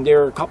something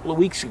there a couple of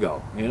weeks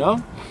ago, you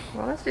know?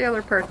 Well, that's the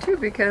other part, too,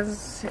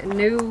 because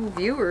new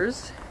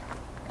viewers,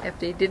 if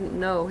they didn't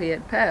know he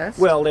had passed...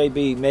 Well, they'd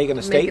be making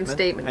a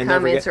statement.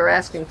 Comments or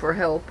asking for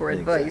help or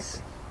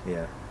advice.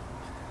 Yeah.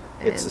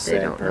 It's a sad they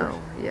don't part.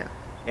 know, yeah.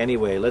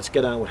 Anyway, let's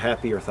get on with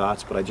happier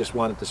thoughts, but I just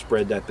wanted to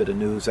spread that bit of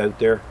news out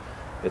there.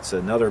 It's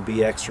another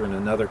BXer and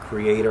another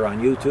creator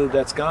on YouTube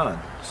that's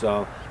gone.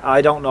 So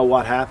I don't know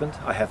what happened.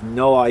 I have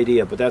no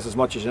idea, but that's as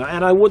much as you know.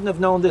 And I wouldn't have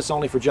known this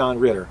only for John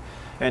Ritter.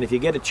 And if you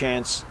get a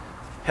chance,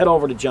 head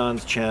over to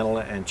John's channel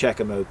and check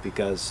him out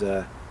because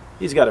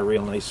he's got a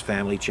real nice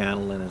family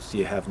channel and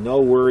you have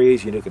no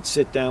worries. You can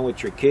sit down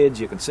with your kids.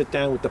 You can sit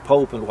down with the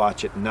Pope and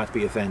watch it and not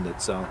be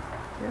offended. So,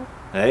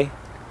 hey?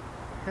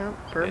 Yeah,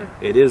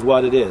 perfect. It is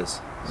what it is.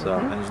 So,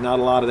 and there's not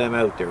a lot of them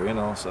out there, you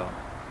know, so.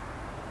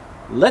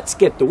 Let's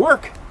get to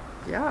work.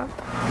 Yeah.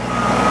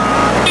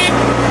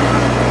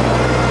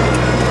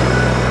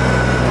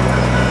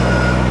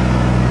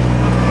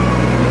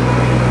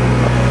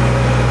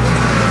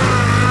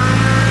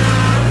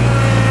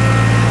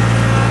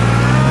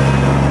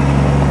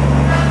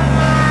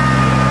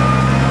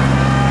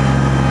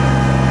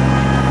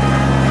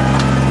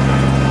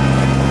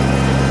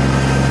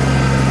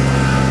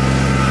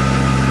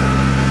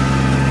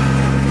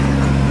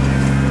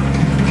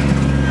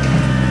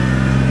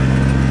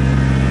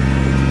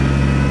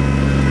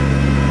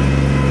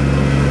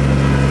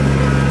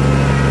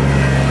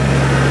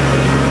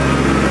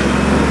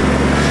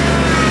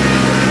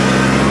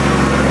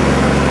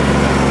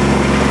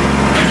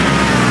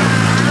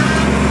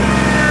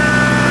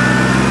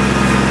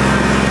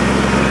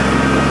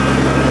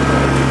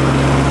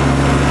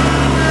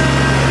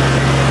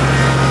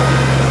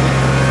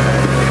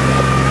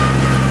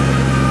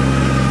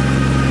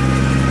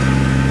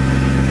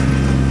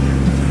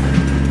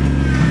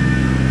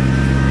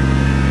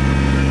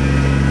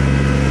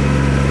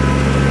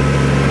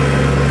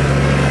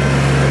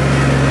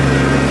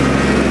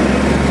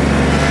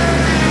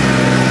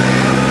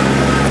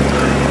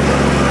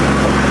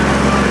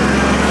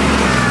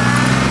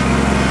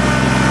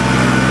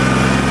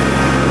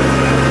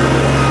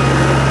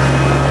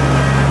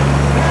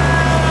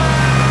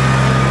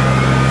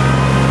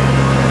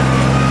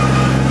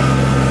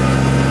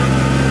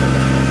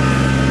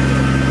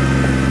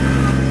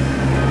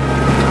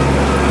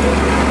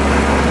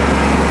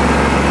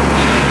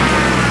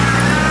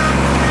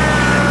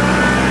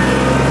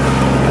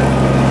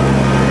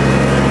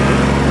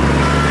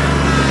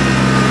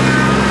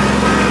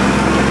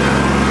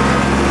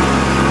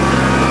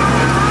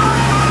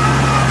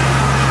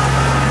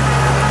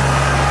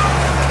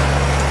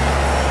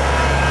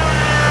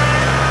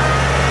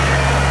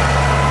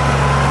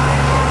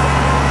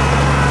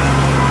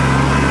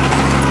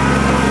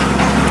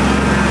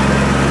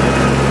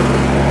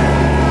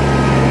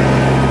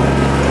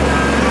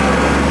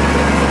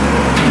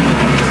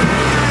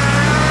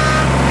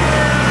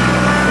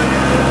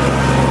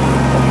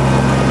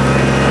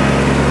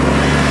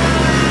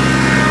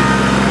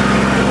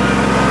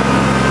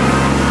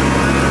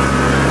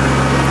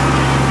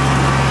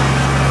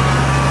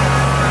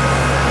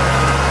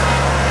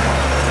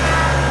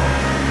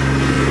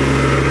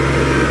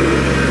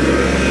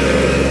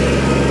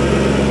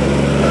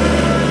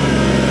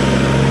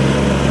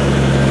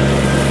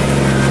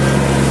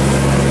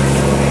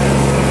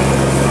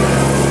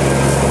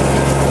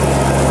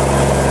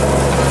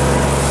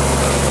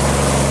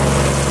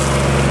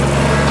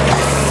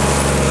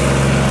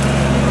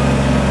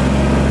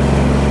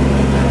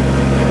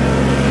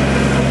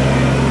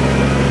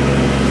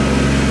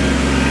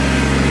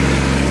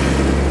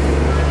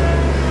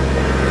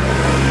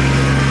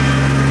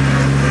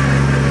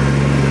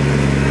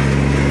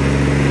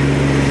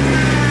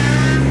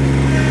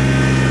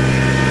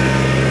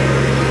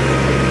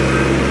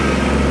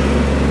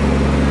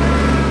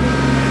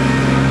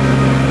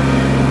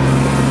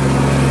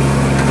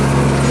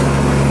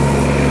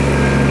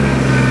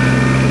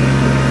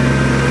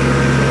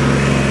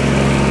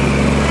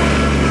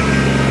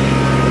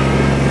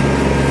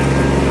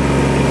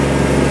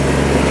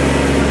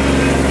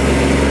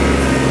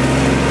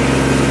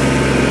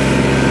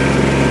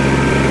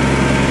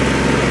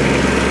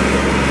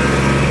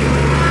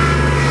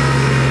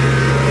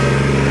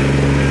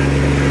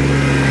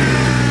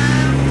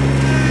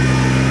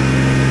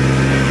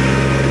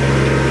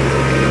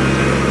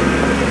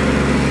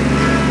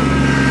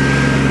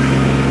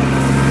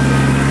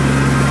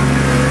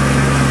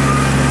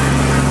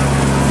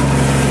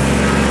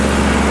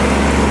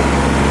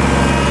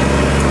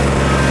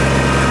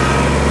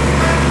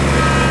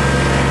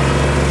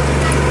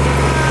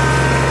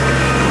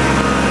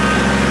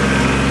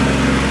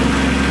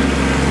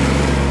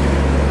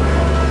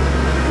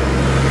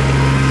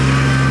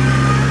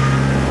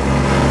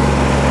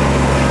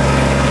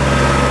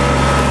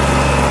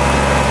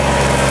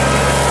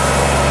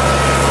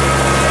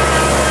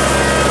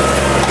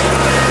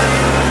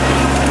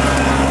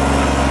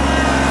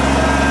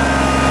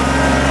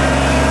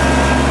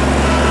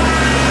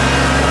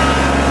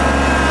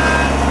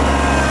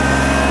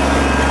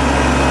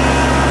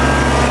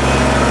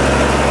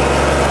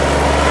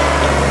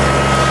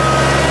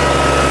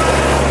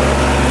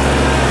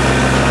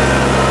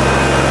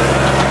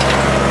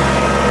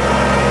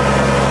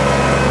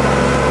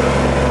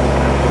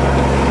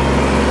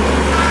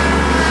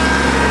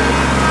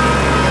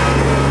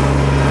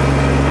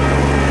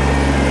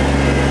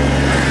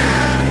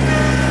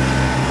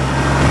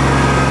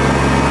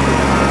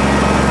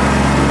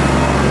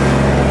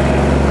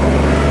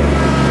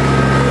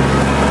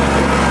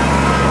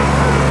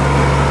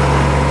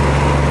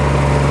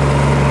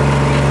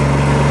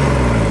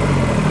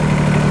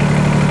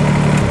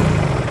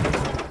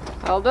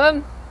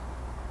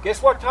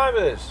 Guess what time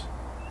it is?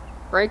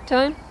 Break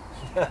time?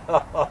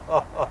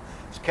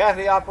 It's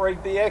Kathy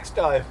operate BX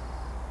time.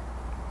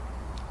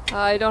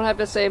 I don't have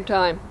the same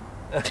time.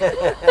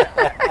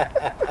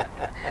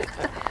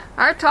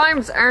 Our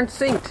times aren't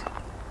synced.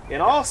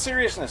 In all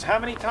seriousness, how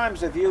many times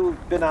have you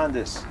been on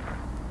this?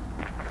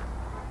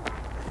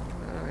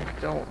 I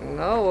don't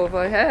know if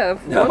I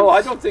have. No,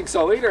 Once. I don't think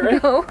so either. Eh?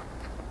 No.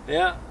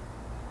 Yeah.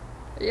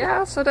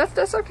 Yeah, so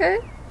that's okay.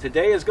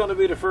 Today is going to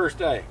be the first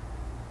day.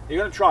 You're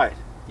going to try it.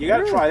 You got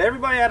to try it.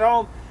 Everybody at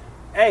home,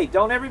 hey,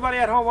 don't everybody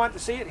at home want to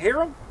see it? Hear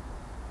them?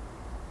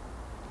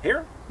 Hear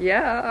them?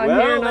 Yeah, I'm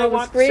hearing all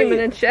the screaming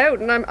and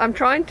shouting. I'm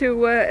trying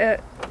to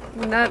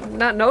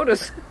not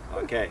notice.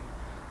 Okay.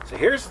 So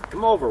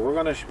come over. We're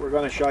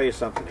gonna show you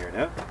something here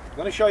now. I'm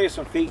gonna show you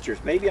some features.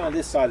 Maybe on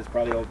this side it's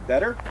probably a little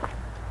better,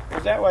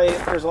 because that way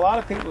there's a lot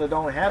of people that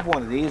don't have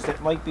one of these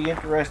that might be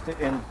interested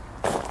in.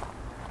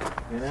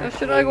 So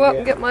should I go up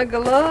and get my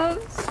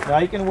gloves? No,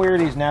 you can wear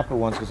these Napa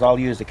ones because I'll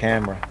use the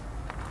camera.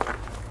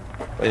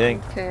 I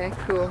think. Okay,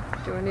 cool.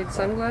 Do I need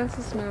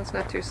sunglasses? No, it's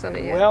not too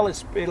sunny yet. Well,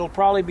 it'll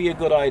probably be a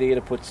good idea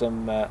to put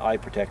some eye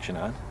protection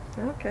on.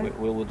 Okay.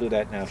 We'll do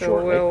that now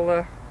shortly.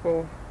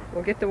 So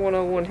we'll get the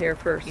 101 here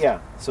first.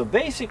 Yeah. So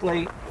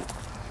basically,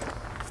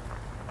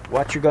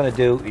 what you're going to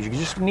do is you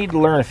just need to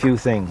learn a few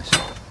things.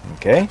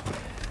 Okay.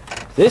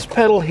 This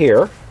pedal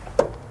here,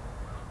 the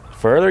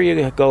further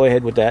you go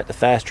ahead with that, the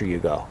faster you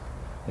go.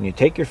 When you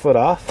take your foot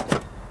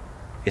off,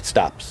 it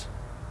stops.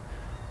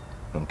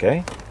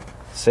 Okay.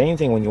 Same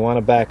thing when you want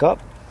to back up.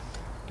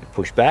 You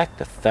push back,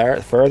 the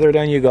further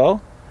down you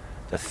go,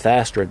 the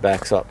faster it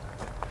backs up.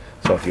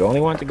 So if you only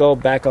want to go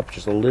back up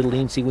just a little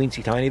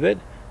teensy-weensy tiny bit,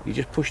 you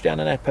just push down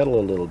on that pedal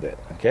a little bit,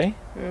 okay?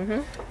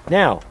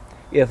 Now,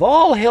 if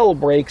all hell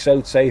breaks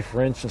out, say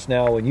for instance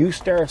now, and you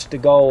starts to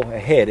go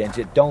ahead and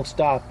it don't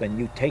stop, and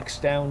you takes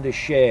down the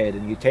shed,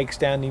 and you takes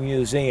down the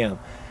museum,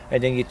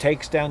 and then you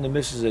takes down the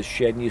missus's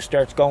shed, and you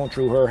starts going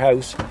through her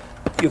house,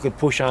 you could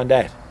push on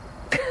that.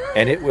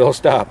 And it will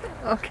stop.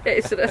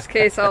 Okay, so that's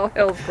case all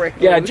hell's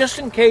breaking Yeah, loose. just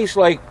in case,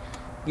 like,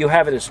 you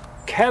have this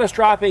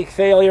catastrophic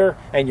failure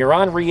and you're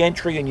on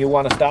re-entry and you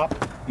want to stop,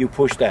 you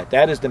push that.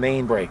 That is the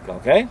main brake,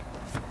 okay?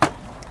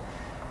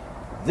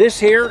 This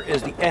here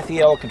is the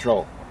FEL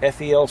control.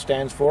 FEL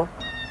stands for?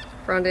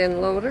 Front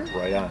end loader.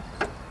 Right on.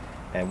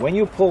 And when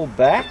you pull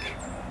back,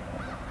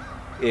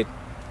 it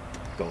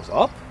goes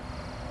up.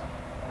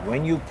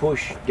 When you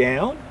push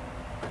down,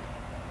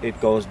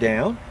 it goes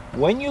down.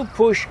 When you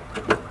push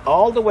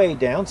all the way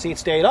down, see it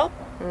stayed up?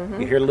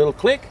 You hear a little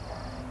click?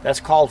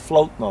 That's called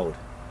float mode.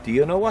 Do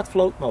you know what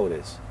float mode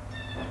is?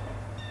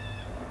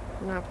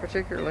 Not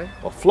particularly.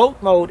 Well,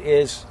 float mode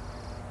is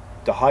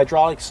the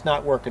hydraulics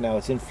not working now.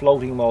 It's in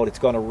floating mode. It's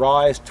going to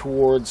rise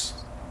towards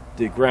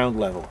the ground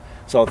level.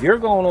 So if you're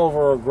going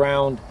over a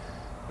ground,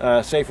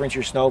 say for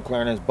instance, snow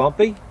clearing, and it's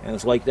bumpy and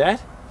it's like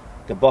that,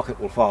 the bucket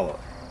will follow it.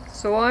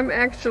 So I'm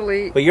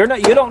actually. But you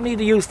don't need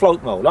to use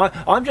float mode.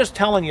 I'm just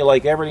telling you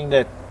like everything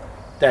that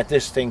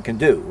this thing can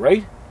do,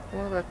 right?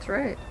 Well, that's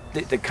right.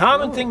 The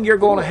common thing you're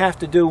going to have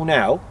to do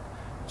now,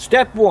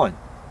 step one,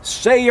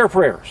 say your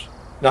prayers.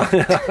 No.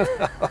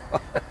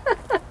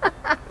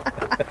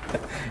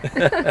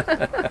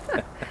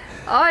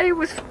 I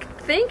was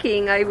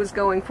thinking I was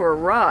going for a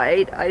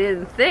ride. I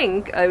didn't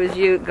think I was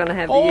going to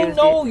have to use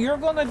Oh,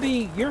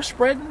 no, you're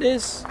spreading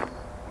this.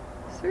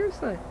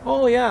 Seriously?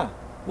 Oh, yeah.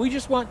 We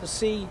just want to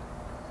see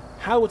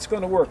how it's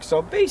going to work.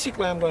 So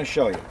basically, I'm going to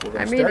show you.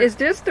 I mean, is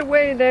this the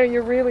way that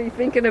you're really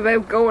thinking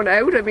about going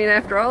out? I mean,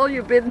 after all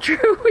you've been through,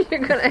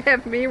 you're going to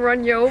have me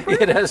run you over?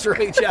 Yeah, that's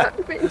right, yeah. I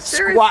mean,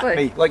 seriously. Squat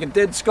me like a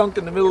dead skunk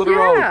in the middle of the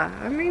road. Yeah,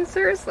 I mean,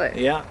 seriously.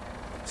 Yeah.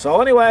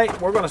 So anyway,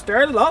 we're going to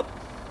start it up.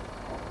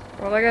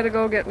 Well, I got to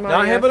go get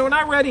my... No, but we're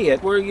not ready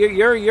yet.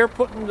 You're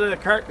putting the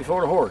cart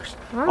before the horse.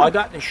 Oh. I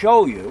got to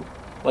show you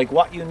like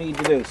what you need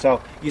to do. So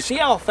you see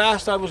how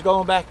fast I was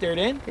going back there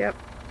then? Yep.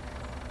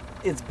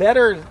 It's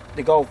better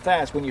to go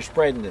fast when you're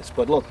spreading this.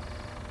 But look,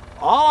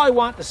 all I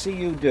want to see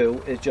you do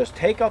is just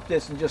take up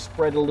this and just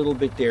spread a little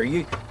bit there.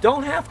 You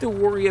don't have to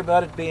worry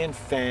about it being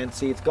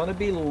fancy. It's going to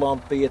be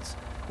lumpy. It's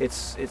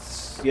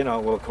you know,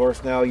 well, of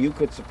course, now you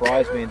could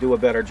surprise me and do a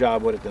better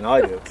job with it than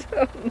I do.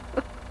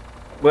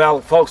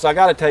 Well, folks, I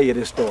got to tell you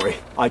this story.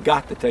 I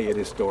got to tell you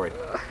this story.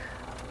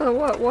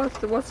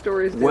 What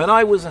story is this? When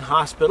I was in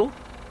hospital,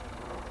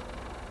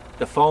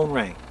 the phone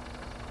rang.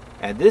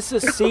 And this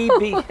is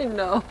CB. I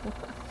know.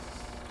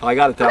 I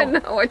got to tell. I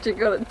know what you're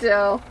going to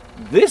tell.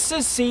 This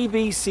is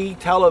CBC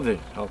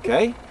television,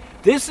 okay?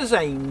 This is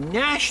a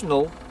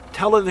national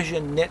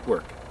television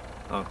network,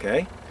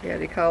 okay? Yeah,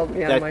 they called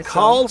me on my that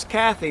calls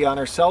Kathy on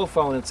her cell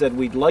phone and said,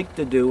 we'd like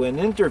to do an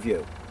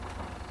interview.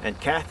 And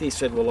Kathy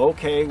said, well,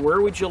 okay,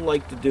 where would you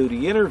like to do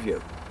the interview?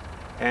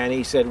 And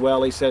he said, well,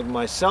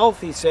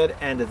 myself,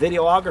 and the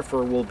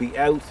videographer will be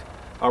out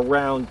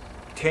around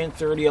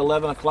 10:30,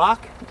 11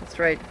 o'clock. That's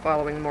right, the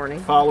following morning.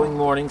 Following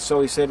morning,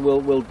 so he said,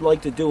 we'll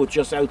like to do it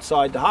just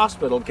outside the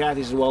hospital.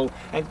 Kathy said, well,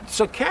 and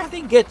so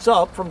Kathy gets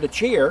up from the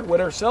chair with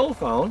her cell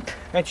phone,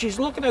 and she's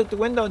looking out the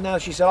window now.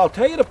 She said, I'll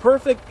tell you the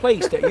perfect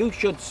place that you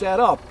should set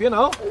up, you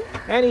know.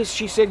 And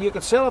she said, you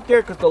can set up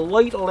there because the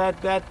light will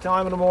at that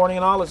time in the morning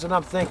and all this. And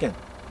I'm thinking,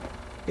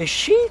 is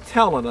she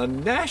telling a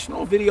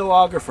national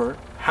videographer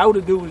how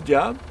to do the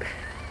job?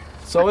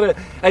 So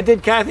I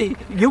did, Kathy,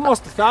 you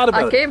must have thought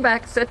about it. I came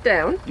back, sat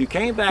down. You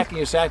came back and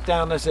you sat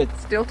down and I said...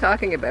 Still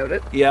talking about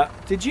it. Yeah.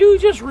 Did you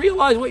just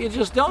realize what you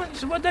just done? You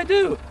said, what'd I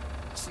do?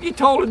 You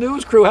told the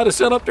news crew how to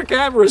set up their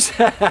cameras.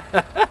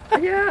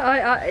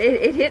 Yeah,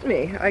 it hit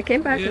me. I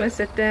came back and I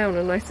sat down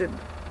and I said,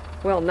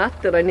 well,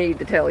 not that I need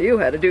to tell you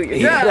how to do your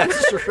job. Yeah,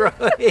 that's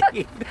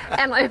right.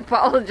 And I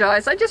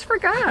apologize. I just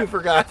forgot. You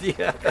forgot,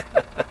 yeah.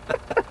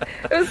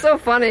 It was so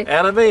funny.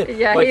 And I mean,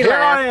 yeah, like, he here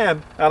laughed. I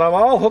am, and I'm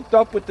all hooked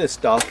up with this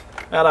stuff.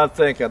 And I'm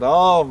thinking,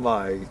 oh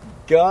my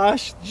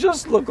gosh,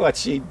 just look what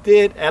she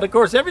did. And of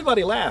course,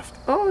 everybody laughed.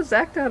 Oh,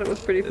 Zach thought it was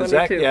pretty funny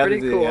Zach, too. yeah,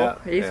 Pretty cool. yeah,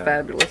 He's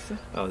fabulous.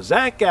 Oh,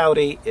 Zach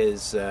Gowdy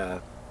is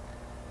a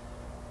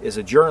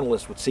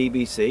journalist with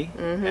CBC.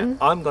 And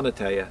I'm going to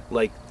tell you,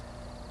 like,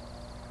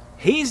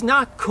 he's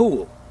not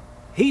cool.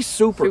 He's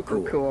super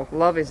cool.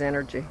 Love his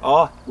energy.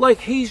 Oh,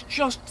 like he's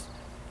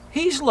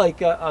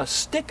like a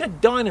stick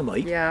of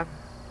dynamite. Yeah.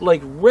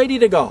 Like ready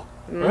to go,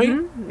 right?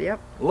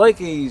 Yep. Like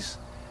he's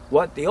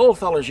what the old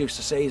fellas used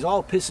to say. He's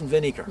all piss and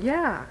vinegar.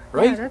 Yeah.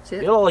 Right. Yeah, that's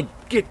it. You know,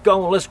 like get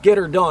going, let's get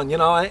her done. You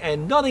know,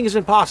 and nothing is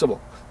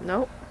impossible.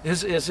 Nope.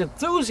 His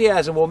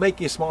enthusiasm will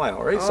make you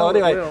smile, right? Oh, So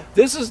anyway, it will.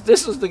 this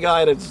is the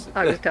guy that's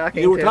I was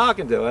talking you were to.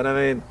 talking to, and I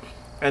mean,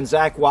 and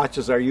Zach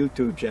watches our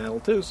YouTube channel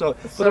too. So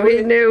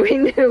he knew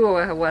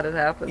what had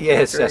happened.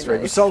 Yes, that's right.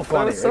 It was so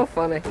funny. It was so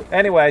funny.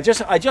 Anyway,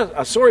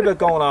 I'm sorry about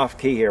going off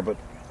key here, but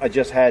I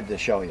just had to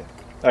show you.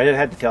 I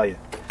had to tell you.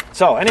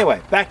 So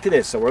anyway, back to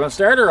this. So we're going to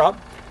start her up.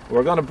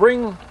 I'm going to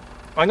bring the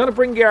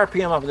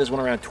RPM up in this one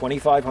around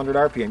 2,500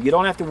 RPM. You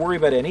don't have to worry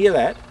about any of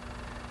that.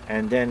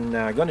 And then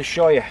I'm going to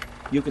show you.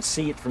 You can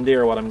see it from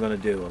there what I'm going to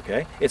do.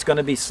 Okay. It's going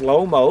to be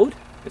slow mode.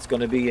 It's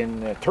going to be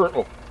in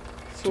turtle.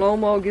 Slow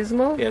mo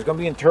gizmo. Yeah, it's going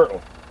to be in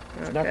turtle.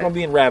 It's not going to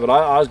be in rabbit.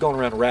 I was going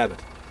around rabbit.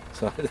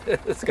 So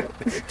it's going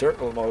to be in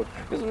turtle mode.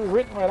 This is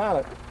written right on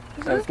it.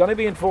 And it's going to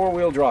be in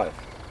 4-wheel drive.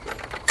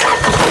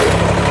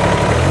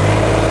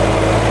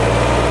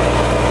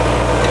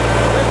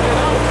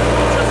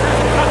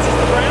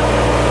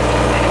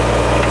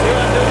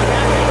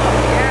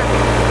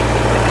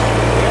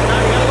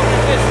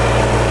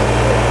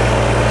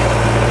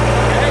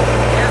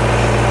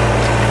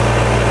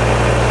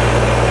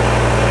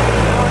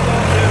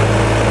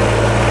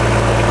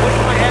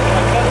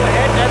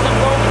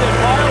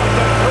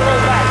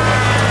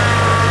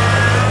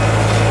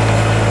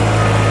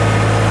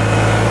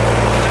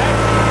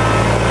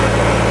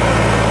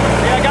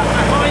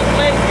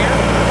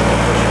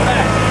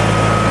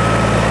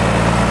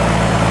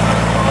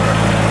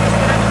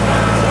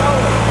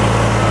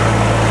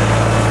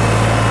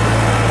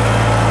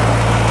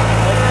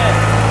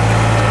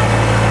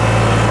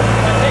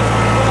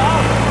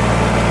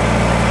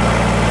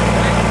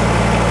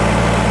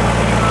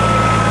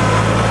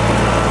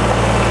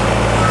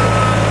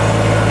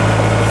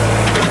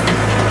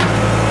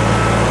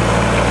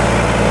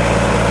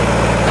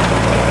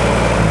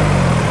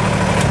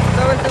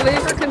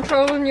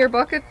 Your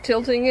bucket,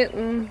 tilting it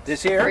and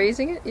this here?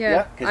 raising it?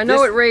 Yeah. 'Cause I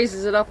know it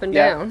raises it up and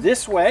down.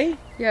 This way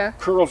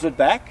curls it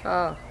back.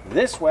 Oh.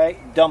 This way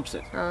dumps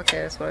it.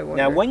 Okay, that's what I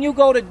wanted. Now when you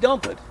go to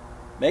dump it,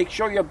 make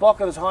sure your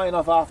bucket is high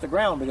enough off the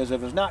ground, because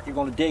if it's not, you're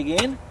going to dig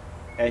in,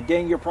 and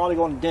then you're probably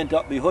going to dent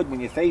up the hood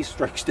when your face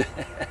strikes the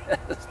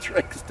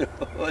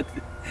hood.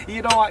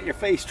 You don't want your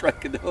face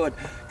striking the hood,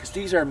 because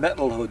these are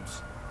metal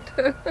hoods.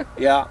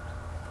 Yeah.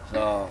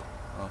 So...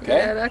 Okay.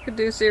 Yeah, that could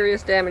do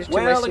serious damage to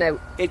my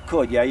snout. It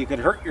could, yeah. You could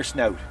hurt your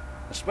snout,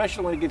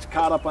 especially when it gets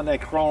caught up on that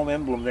chrome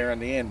emblem there in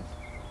the end.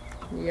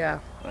 Yeah.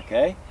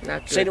 Okay?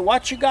 Not good. So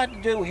what you got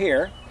to do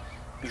here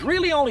is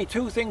really only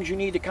two things you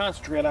need to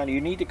concentrate on. You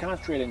need to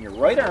concentrate on your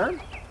right arm,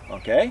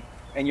 okay,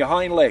 and your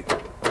hind leg.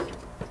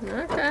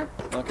 Okay.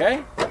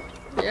 Okay?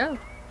 Yeah.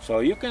 So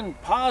you can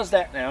pause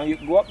that now. You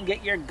can go up and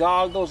get your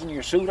goggles and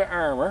your suit of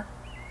armor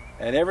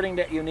and everything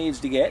that you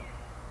needs to get.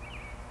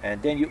 And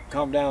then you can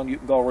come down, you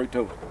can go right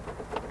to it.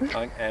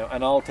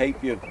 And I'll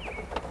tape you.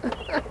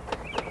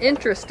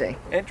 Interesting.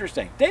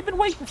 Interesting. They've been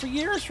waiting for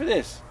years for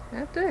this.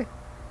 Have they?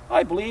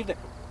 I believe that.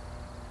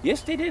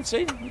 Yes, they did.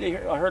 See,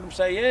 I heard them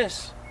say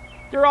yes.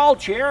 They're all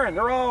cheering.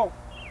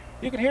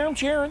 You can hear them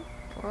cheering.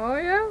 Oh,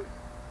 yeah?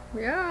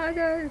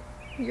 Yeah,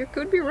 you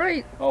could be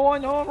right. Oh, I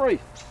know I'm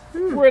right.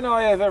 Where now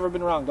I have ever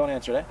been wrong? Don't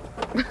answer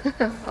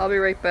that. I'll be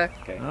right back.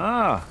 Okay.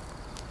 Ah.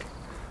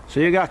 So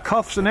you got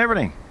cuffs and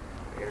everything.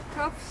 Your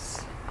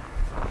cuffs.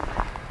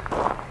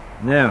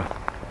 Now,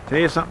 tell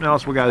you something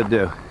else we got to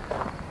do.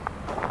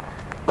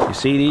 You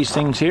see these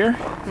things here?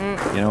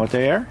 You know what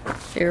they are?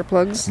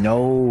 Earplugs?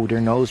 No,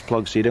 they're nose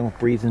plugs so you don't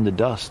breathe in the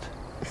dust.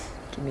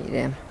 Give me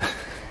them.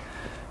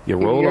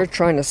 You're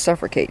trying to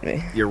suffocate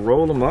me. You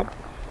roll them up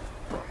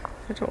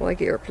I don't like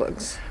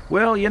earplugs.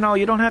 Well, you know,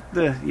 you don't have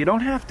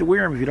to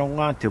wear them if you don't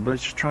want to, but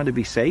it's just trying to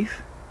be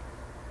safe.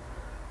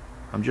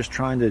 I'm just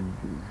trying to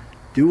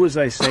do as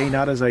I say,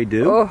 not as I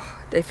do. Oh,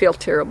 they feel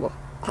terrible.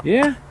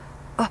 Yeah?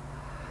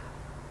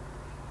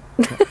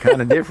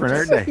 Kind of different,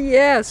 aren't they?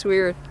 Yeah, it's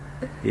weird.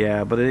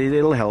 Yeah, but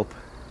it'll help.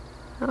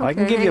 Okay, I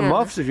can give you hang on.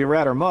 muffs if you'd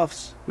rather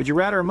muffs. Would you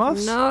rather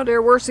muffs? No,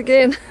 they're worse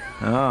again.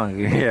 Oh,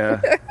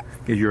 yeah.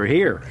 Because you're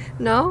here.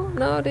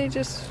 No, they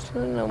just, I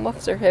don't know,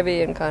 muffs are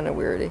heavy and kind of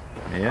weirdy.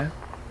 Yeah?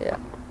 Yeah.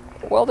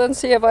 Well, then,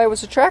 see, if I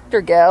was a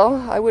tractor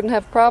gal, I wouldn't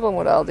have a problem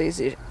with all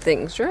these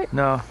things, right?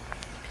 No.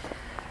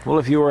 Well,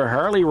 if you were a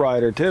Harley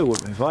rider, too,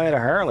 if I had a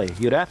Harley,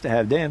 you'd have to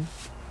have them.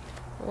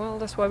 Well,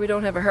 that's why we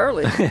don't have a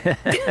Harley.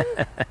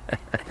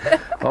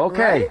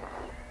 Okay. Right?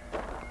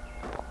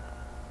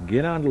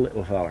 Get on the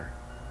little feller.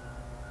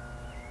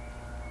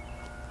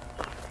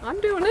 I'm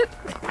doing it.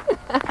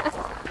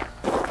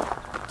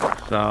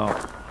 So.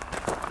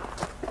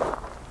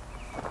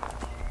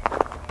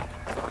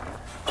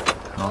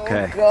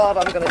 Okay. Oh, God,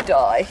 I'm going to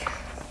die.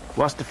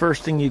 What's the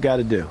first thing you got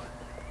to do?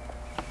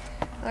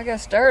 I got a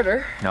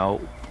starter.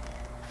 No.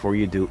 Before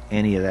you do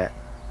any of that.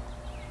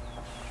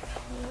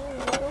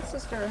 What else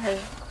is there here?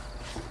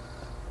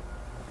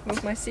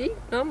 Move my seat?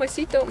 No, my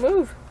seat don't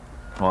move.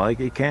 Well,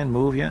 it can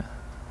move, yeah.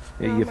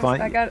 No, You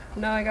find. I got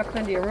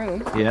plenty of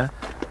room. Yeah.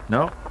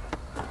 No.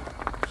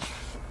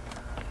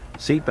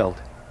 Seatbelt.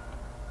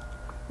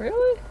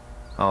 Really?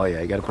 Oh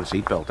yeah, you got to put a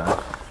seatbelt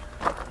on.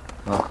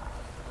 Oh,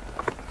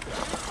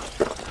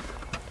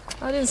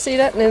 I didn't see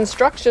that in the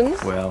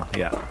instructions. well,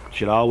 yeah.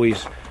 Should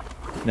always.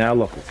 Now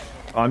look,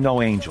 I'm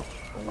no angel.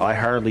 I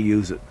hardly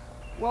use it.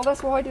 Well,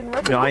 that's why I didn't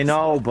recognize. Yeah, I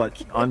know,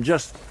 but I'm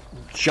just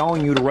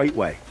showing you the right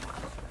way,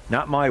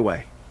 not my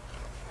way.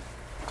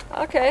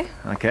 Okay.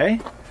 Okay.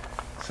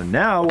 So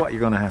now what you're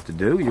going to have to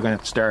do, you're going to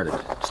have to start it.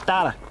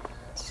 Start it.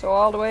 So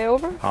all the way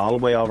over? All the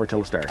way over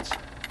till it starts. Cool.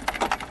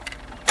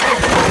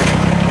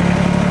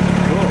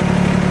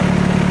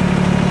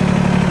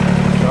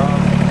 So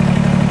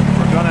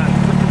we're going to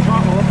put the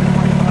throttle up to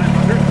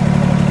 2500.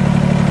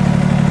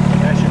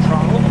 That's your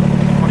throttle.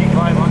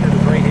 2500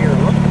 is right here.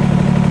 Look.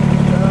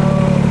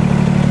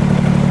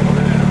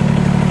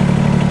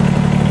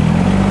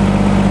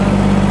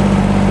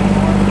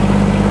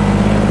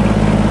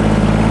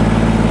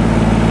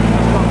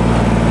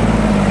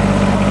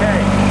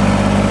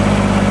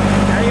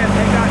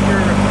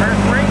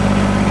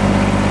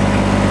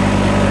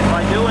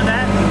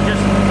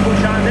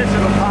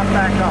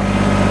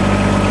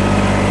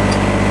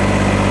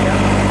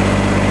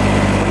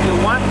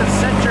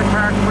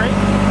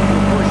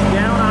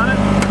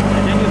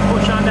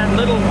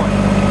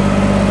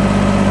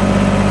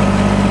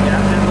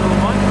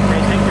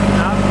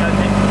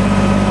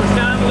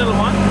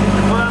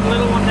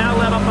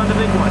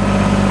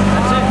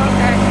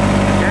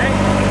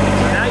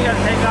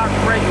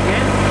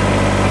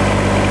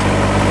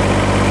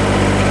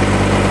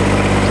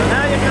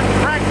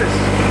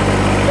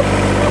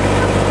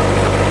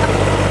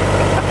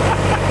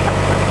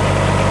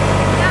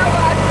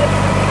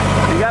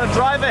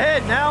 Drive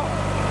ahead now,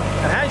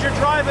 and as you're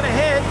driving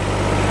ahead,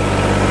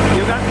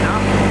 you got now.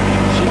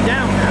 She's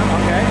down now.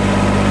 Okay.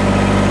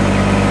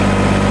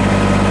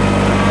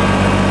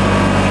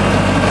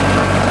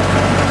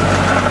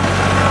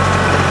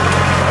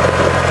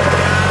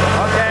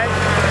 Okay.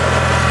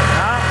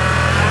 Now,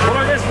 pull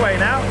her this way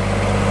now.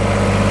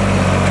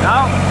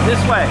 Now,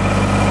 this way.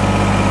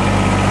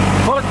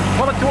 Pull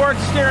it towards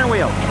the steering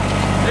wheel.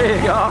 There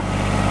you go.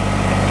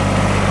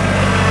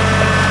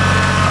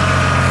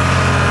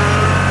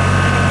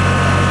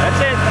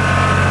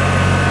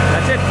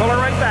 Pull her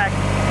right back.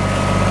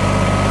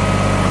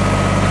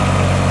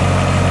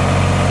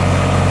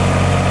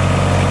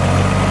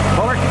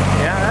 Pull her.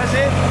 Yeah, that's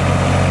it.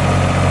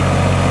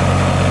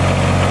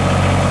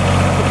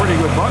 That's a pretty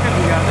good bucket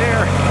we got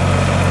there.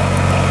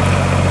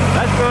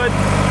 That's good.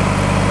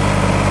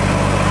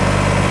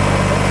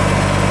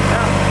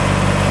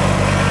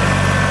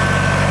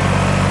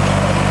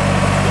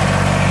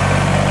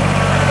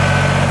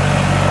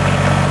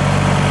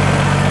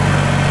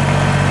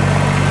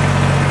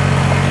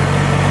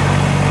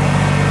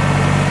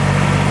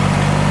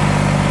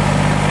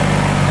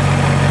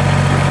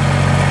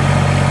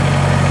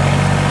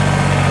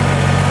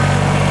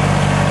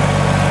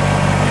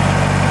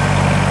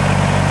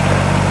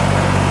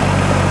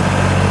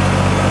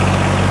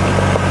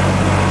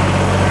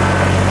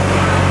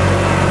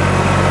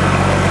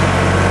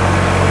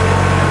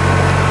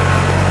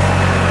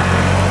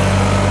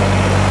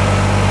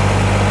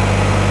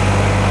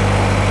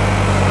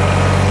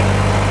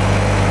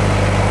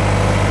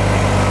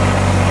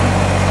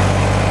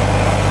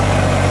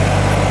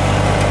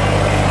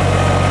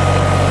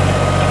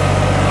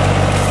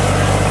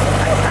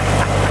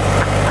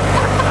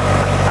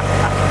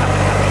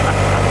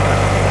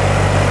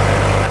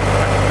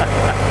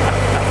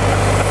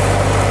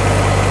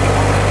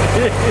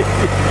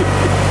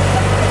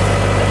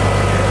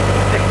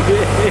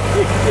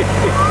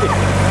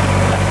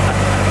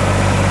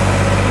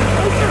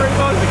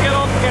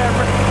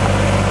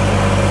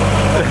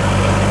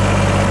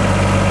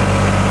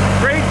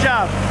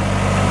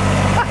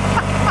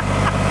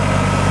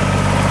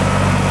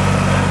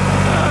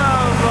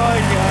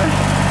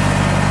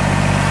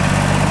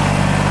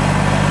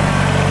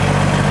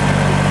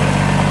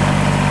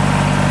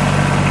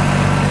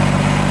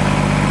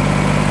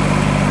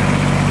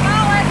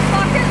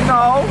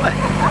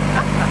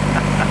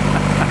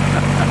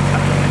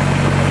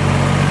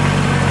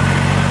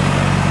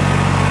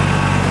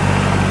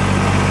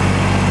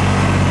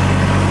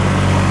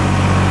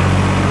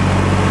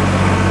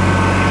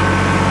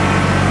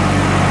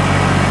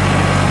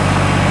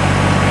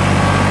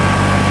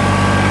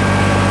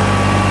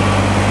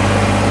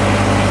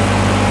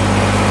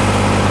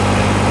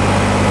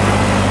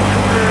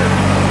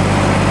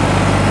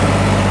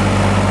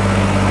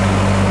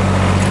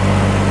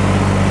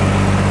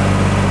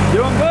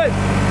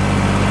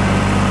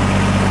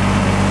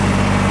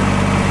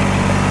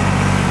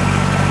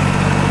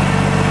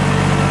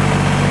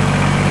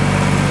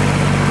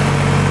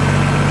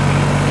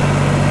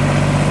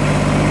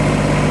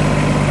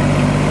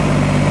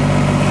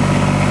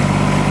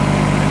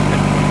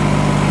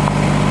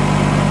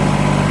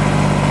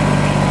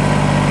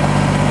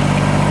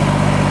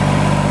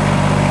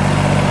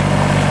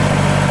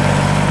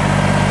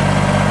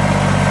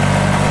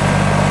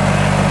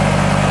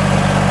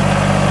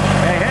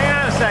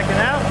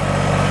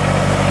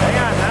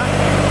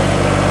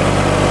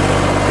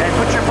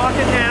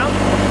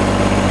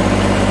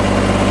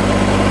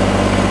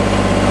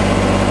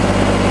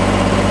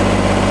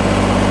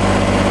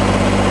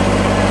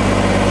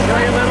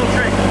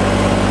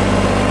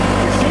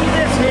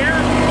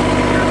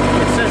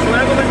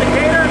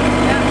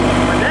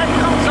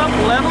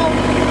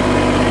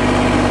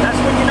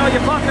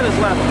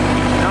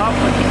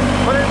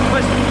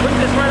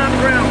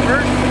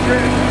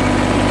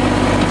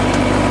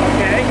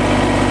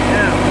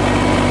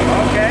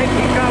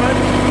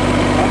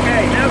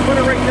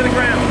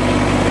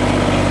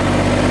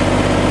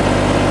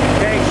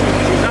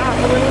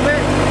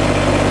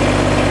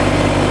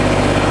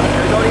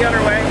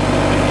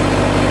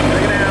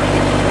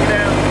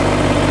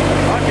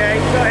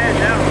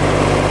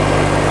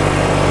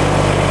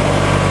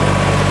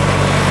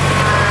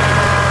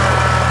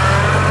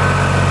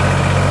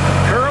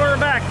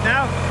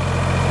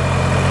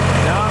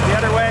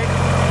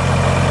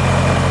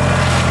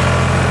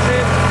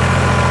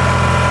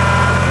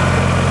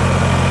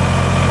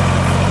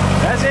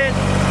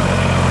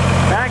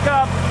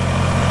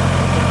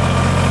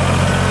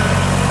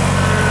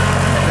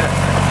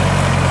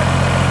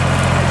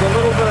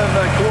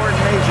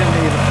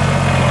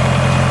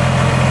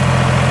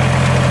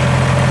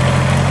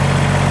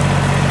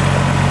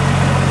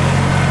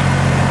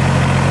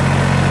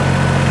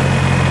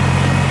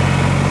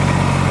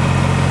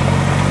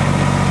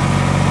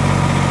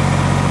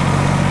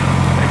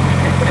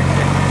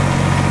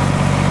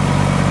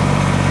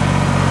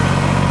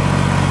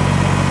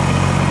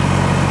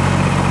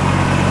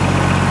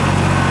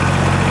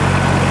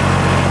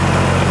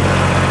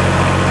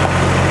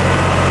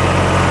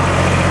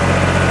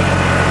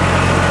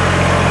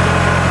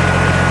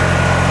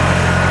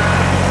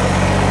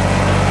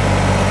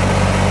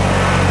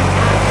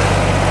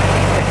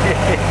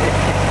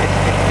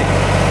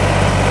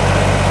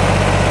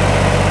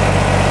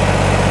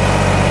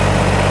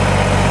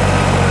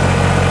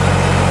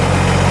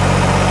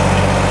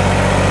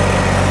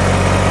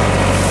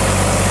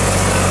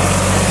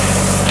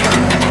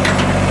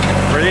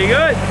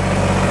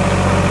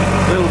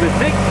 move it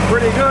thick,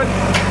 pretty good.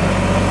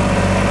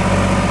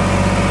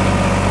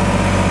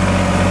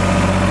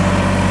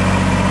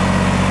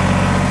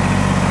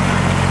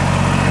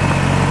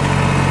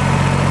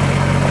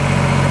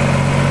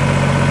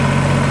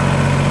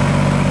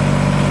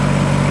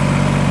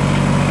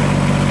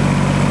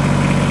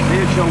 See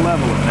if she'll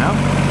level it now.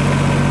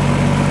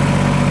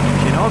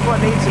 She knows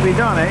what needs to be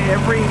done.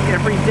 Every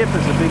dip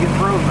is a big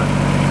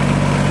improvement.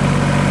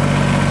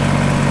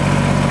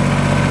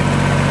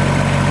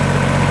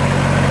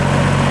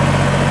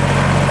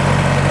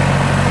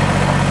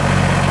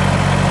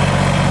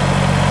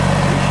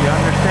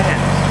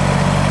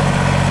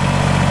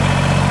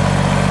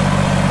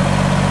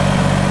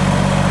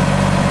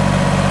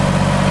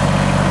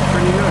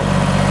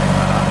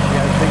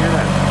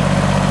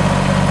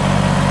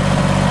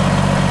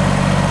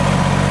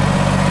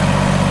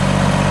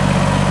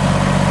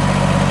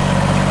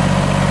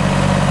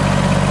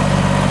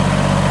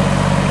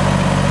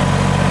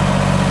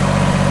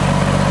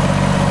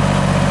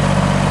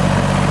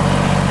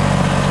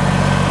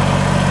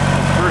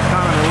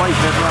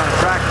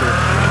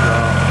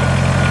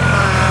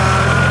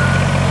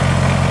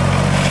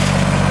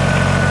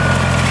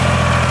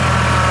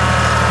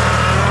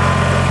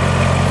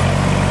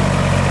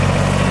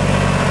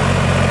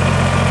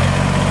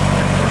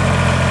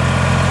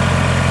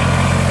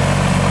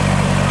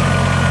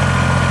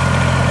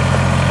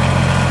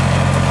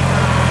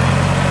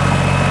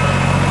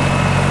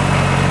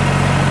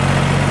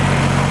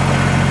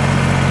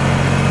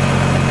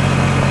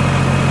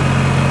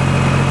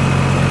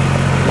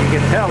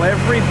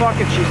 Every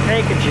bucket she's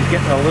taken, she's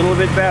getting a little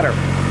bit better.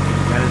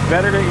 And it's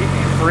better to,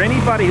 for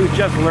anybody who's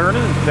just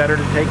learning, it's better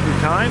to take your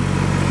time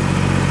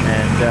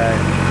and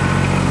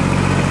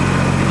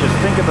just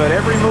think about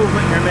every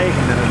movement you're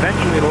making, and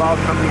eventually it'll all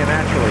come to you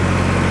naturally.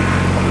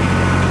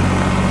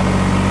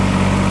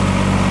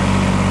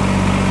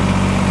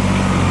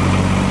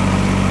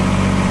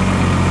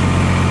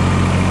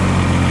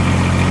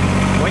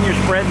 When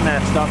you're spreading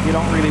that stuff, you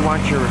don't really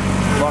want your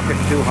bucket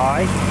too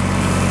high.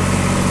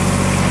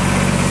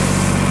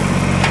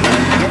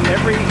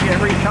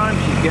 Every time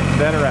she's getting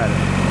better at it.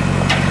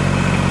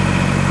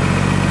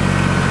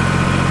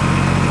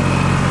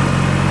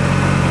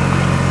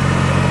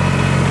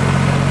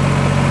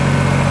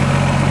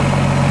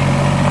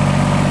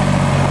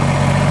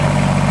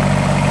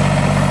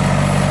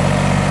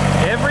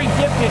 Every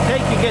dip you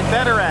take, you get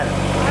better at it.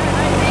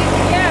 I think,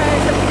 yeah,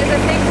 is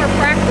it thing for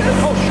practice?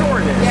 Oh,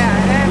 sure it is.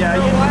 Yeah,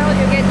 after a while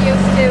you get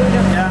used to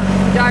the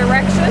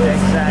directions.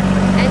 Exactly.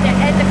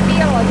 And the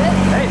feel of it.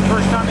 Hey,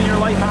 first time in your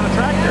life on a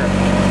tractor.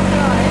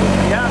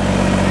 Yeah.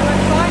 And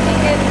I'm finding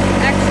it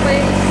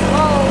actually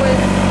slow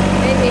is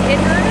maybe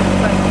hindering,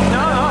 but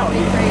no,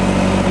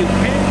 you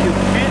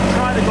can't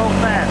try to go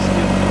fast.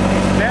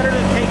 It's better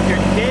to take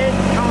your dead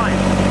time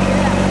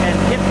and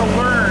get to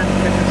learn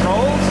the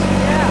controls.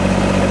 Yeah.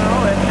 You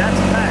know, that's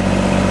a fact.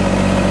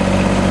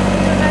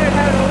 No matter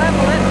how to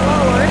level it and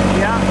lower it.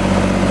 Yeah.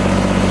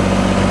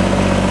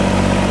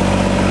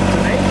 It's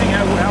amazing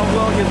how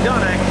well you've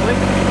done, actually.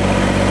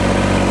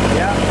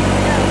 Yeah.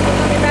 Yeah, it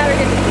doesn't matter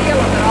get the feel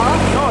of it all.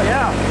 Oh,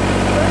 yeah.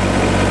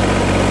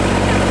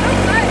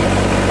 That's nice.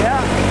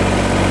 Yeah.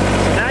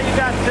 So now you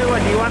got to,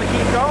 do you want to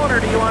keep going or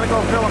do you want to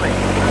go filming?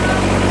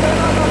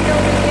 I'll go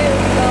filming you,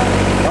 so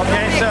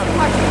Okay,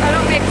 I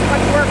don't make so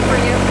much work for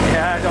you.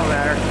 Yeah, it don't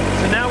matter.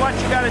 So now what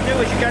you got to do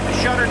is you got to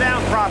shut her down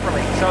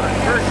properly. So the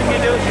first thing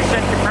you do is you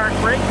set your park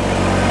brake.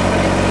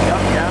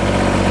 Yep, yeah.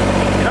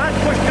 You don't have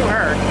to push too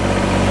hard.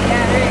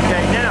 Yeah, there you go.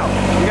 Okay, now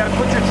you got to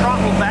put your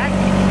throttle back.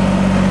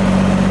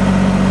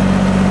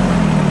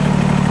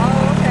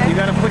 Oh, okay. You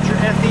got to put your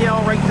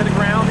FEL right to the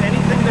ground.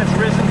 Anything that's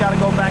risen got to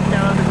go back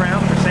down on the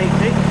ground for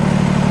safety.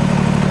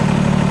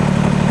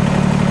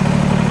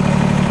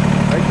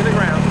 Right to the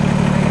ground.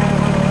 I got a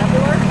little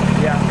leveler.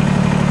 Yeah.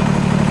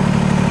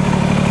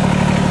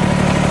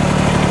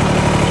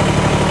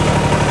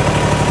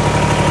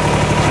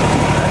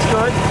 That's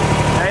good.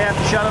 Now you have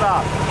to shut it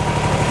off.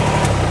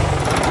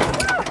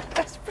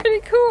 That's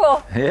pretty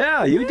cool.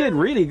 Yeah, you did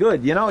really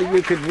good. You know,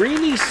 you could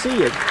really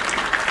see it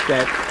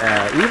that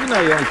even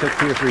though you only took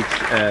 2 or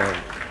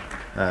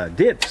 3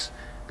 dips,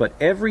 but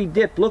every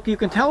dip, look, you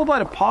can tell by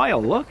the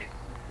pile, look.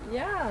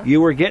 Yeah. You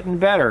were getting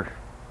better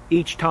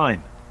each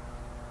time.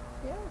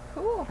 Yeah,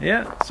 cool.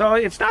 Yeah, so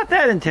it's not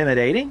that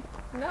intimidating.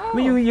 No. I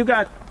mean, you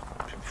got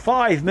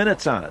 5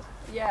 minutes on it.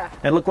 Yeah.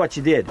 And look what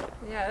you did.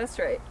 Yeah, that's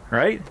right.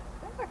 Right?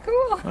 Yeah,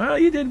 cool. Well,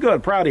 you did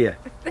good. Proud of you.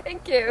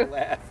 Thank you.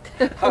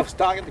 I was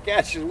talking to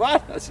Cass. She said,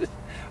 "What?" I said,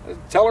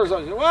 "Tell her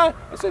something." She said, "What?"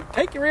 I said,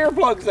 "Take your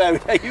earplugs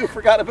out." You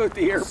forgot about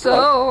the earplugs.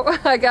 So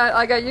I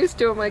got used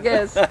to them, I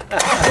guess.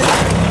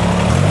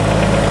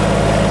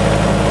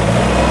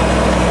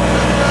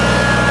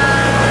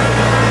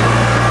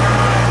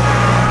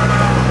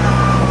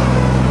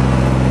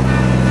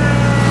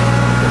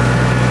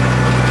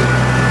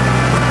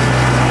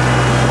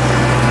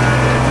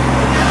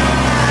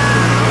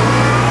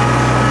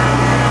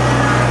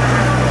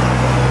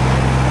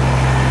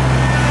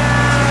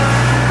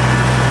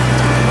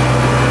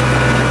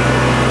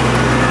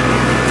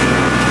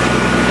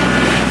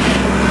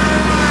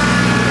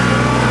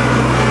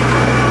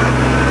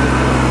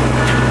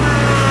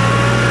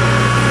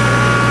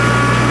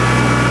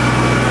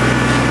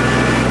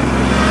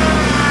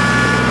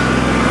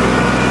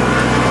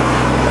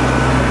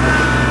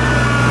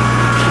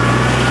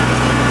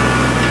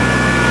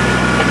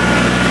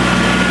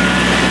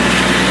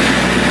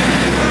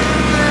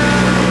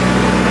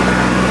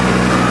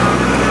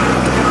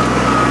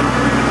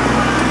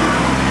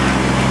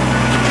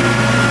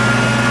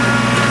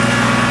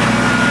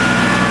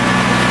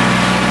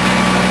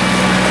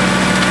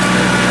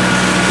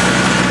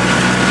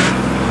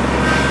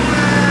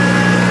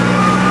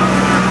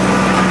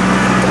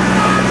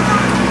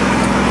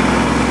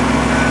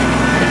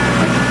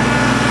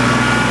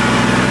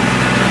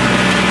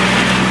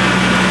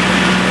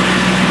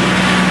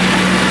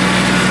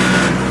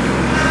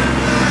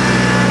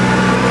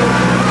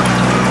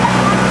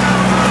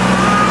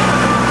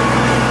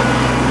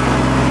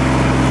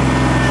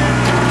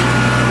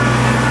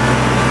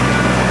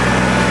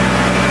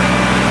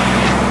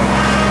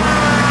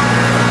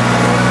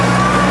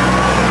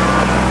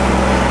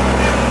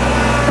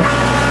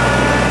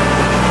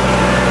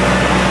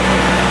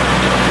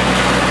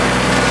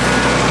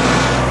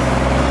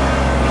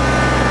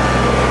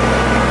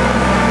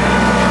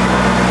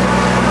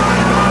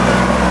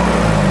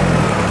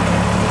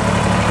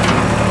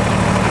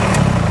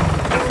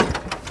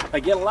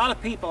 get a lot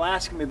of people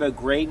asking me about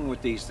grading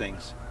with these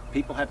things.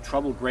 People have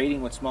trouble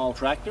grading with small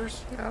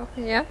tractors. Oh,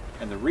 yeah.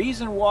 And the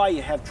reason why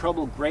you have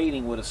trouble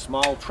grading with a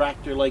small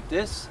tractor like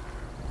this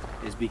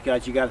is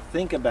because you got to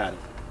think about it.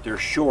 They're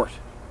short.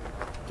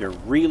 They're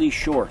really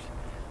short.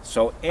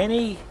 So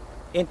any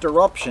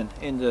interruption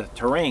in the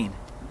terrain,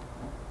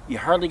 you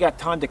hardly got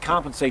time to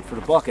compensate for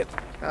the bucket.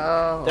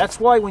 Oh. That's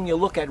why when you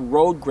look at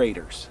road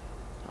graders,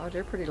 Oh,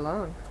 they're pretty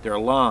long. they're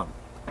long.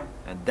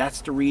 And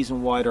that's the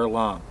reason why they're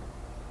long,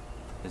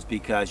 is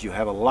because you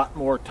have a lot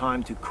more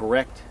time to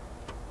correct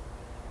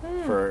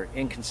for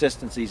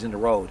inconsistencies in the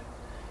road.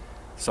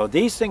 So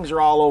these things are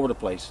all over the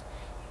place.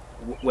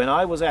 When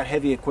I was at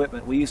Heavy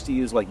Equipment, we used to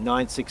use like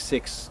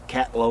 966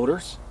 cat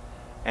loaders,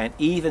 and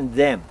even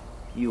them,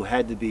 you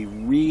had to be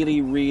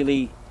really,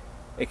 really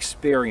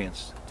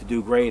experienced to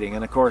do grading.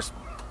 And of course,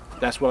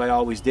 that's what I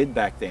always did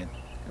back then.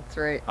 That's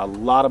right. A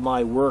lot of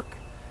my work,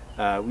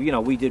 you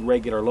know, we did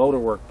regular loader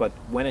work, but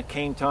when it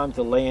came time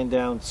to laying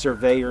down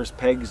surveyors,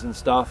 pegs and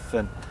stuff,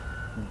 and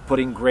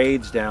putting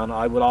grades down,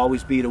 I would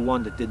always be the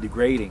one that did the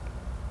grading.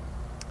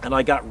 And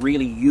I got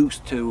really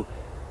used to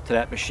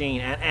that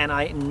machine, and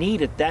I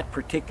needed that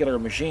particular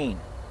machine,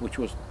 which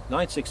was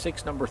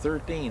 966 number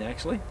 13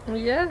 actually.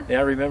 Yeah. Yeah,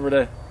 I remember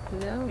the,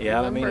 No,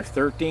 yeah, I mean, if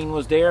 13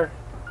 was there,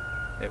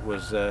 it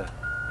was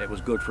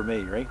good for me,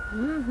 right?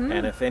 Mm-hmm.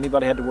 And if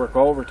anybody had to work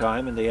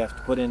overtime and they have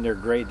to put in their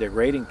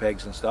grading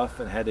pegs and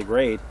stuff and had to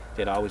grade,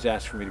 they'd always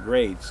ask for me to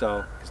grade,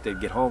 so because they'd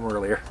get home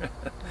earlier.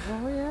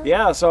 Oh, yeah.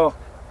 Yeah, so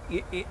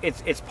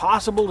it's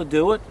possible to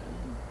do it,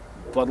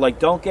 but like,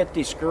 don't get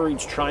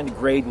discouraged trying to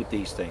grade with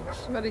these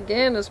things. But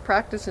again, it's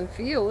practice and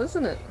feel,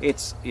 isn't it?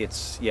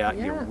 It's yeah,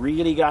 you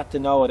really got to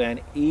know it.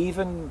 And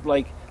even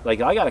like I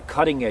got a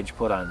cutting edge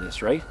put on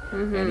this, right?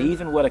 And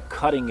even with a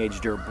cutting edge,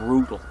 they're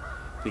brutal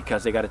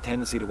because they got a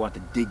tendency to want to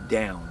dig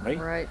down, right?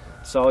 Right.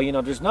 So, you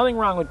know, there's nothing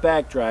wrong with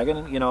back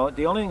dragging. You know,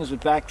 the only thing is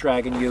with back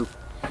dragging, you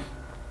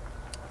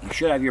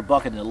should have your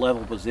bucket in a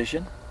level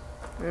position,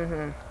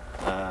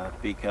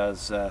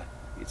 because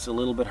it's a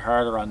little bit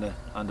harder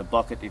on the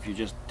bucket if you're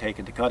just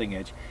taking the cutting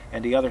edge.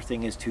 And the other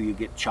thing is too, you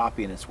get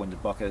choppiness when the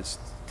bucket is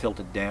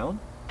tilted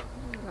down.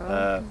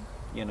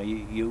 You know,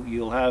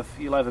 you'll have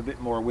a bit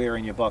more wear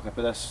in your bucket,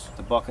 but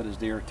the bucket is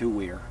there to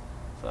wear.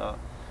 So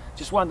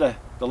just wanted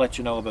to let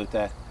you know about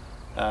that.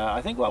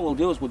 I think what we'll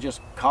do is we'll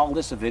just call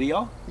this a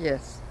video.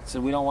 Yes. So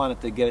we don't want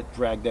it to get it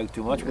dragged out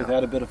too much. No. We've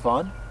had a bit of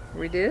fun.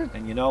 We did.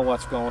 And you know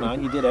what's going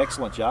on. You did an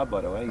excellent job, by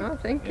the way. Oh,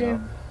 thank you. you.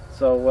 Know.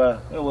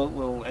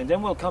 So and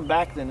then we'll come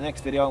back in the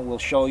next video and we'll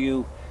show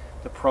you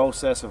the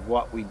process of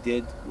what we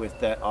did with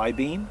that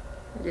I-beam.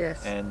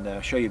 Yes.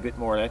 And show you a bit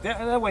more of that.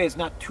 That way it's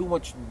not too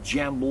much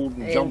jumbled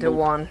and Into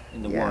one.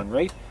 into one,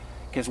 right?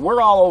 Because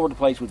we're all over the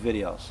place with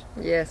videos.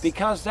 Yes.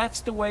 Because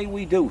that's the way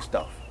we do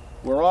stuff.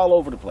 We're all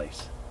over the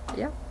place.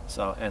 Yeah.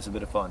 So, and it's a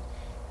bit of fun.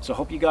 So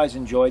hope you guys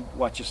enjoyed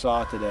what you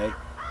saw today.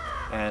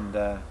 And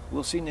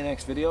we'll see you in the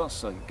next video.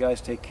 So you guys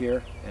take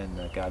care,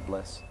 and God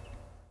bless.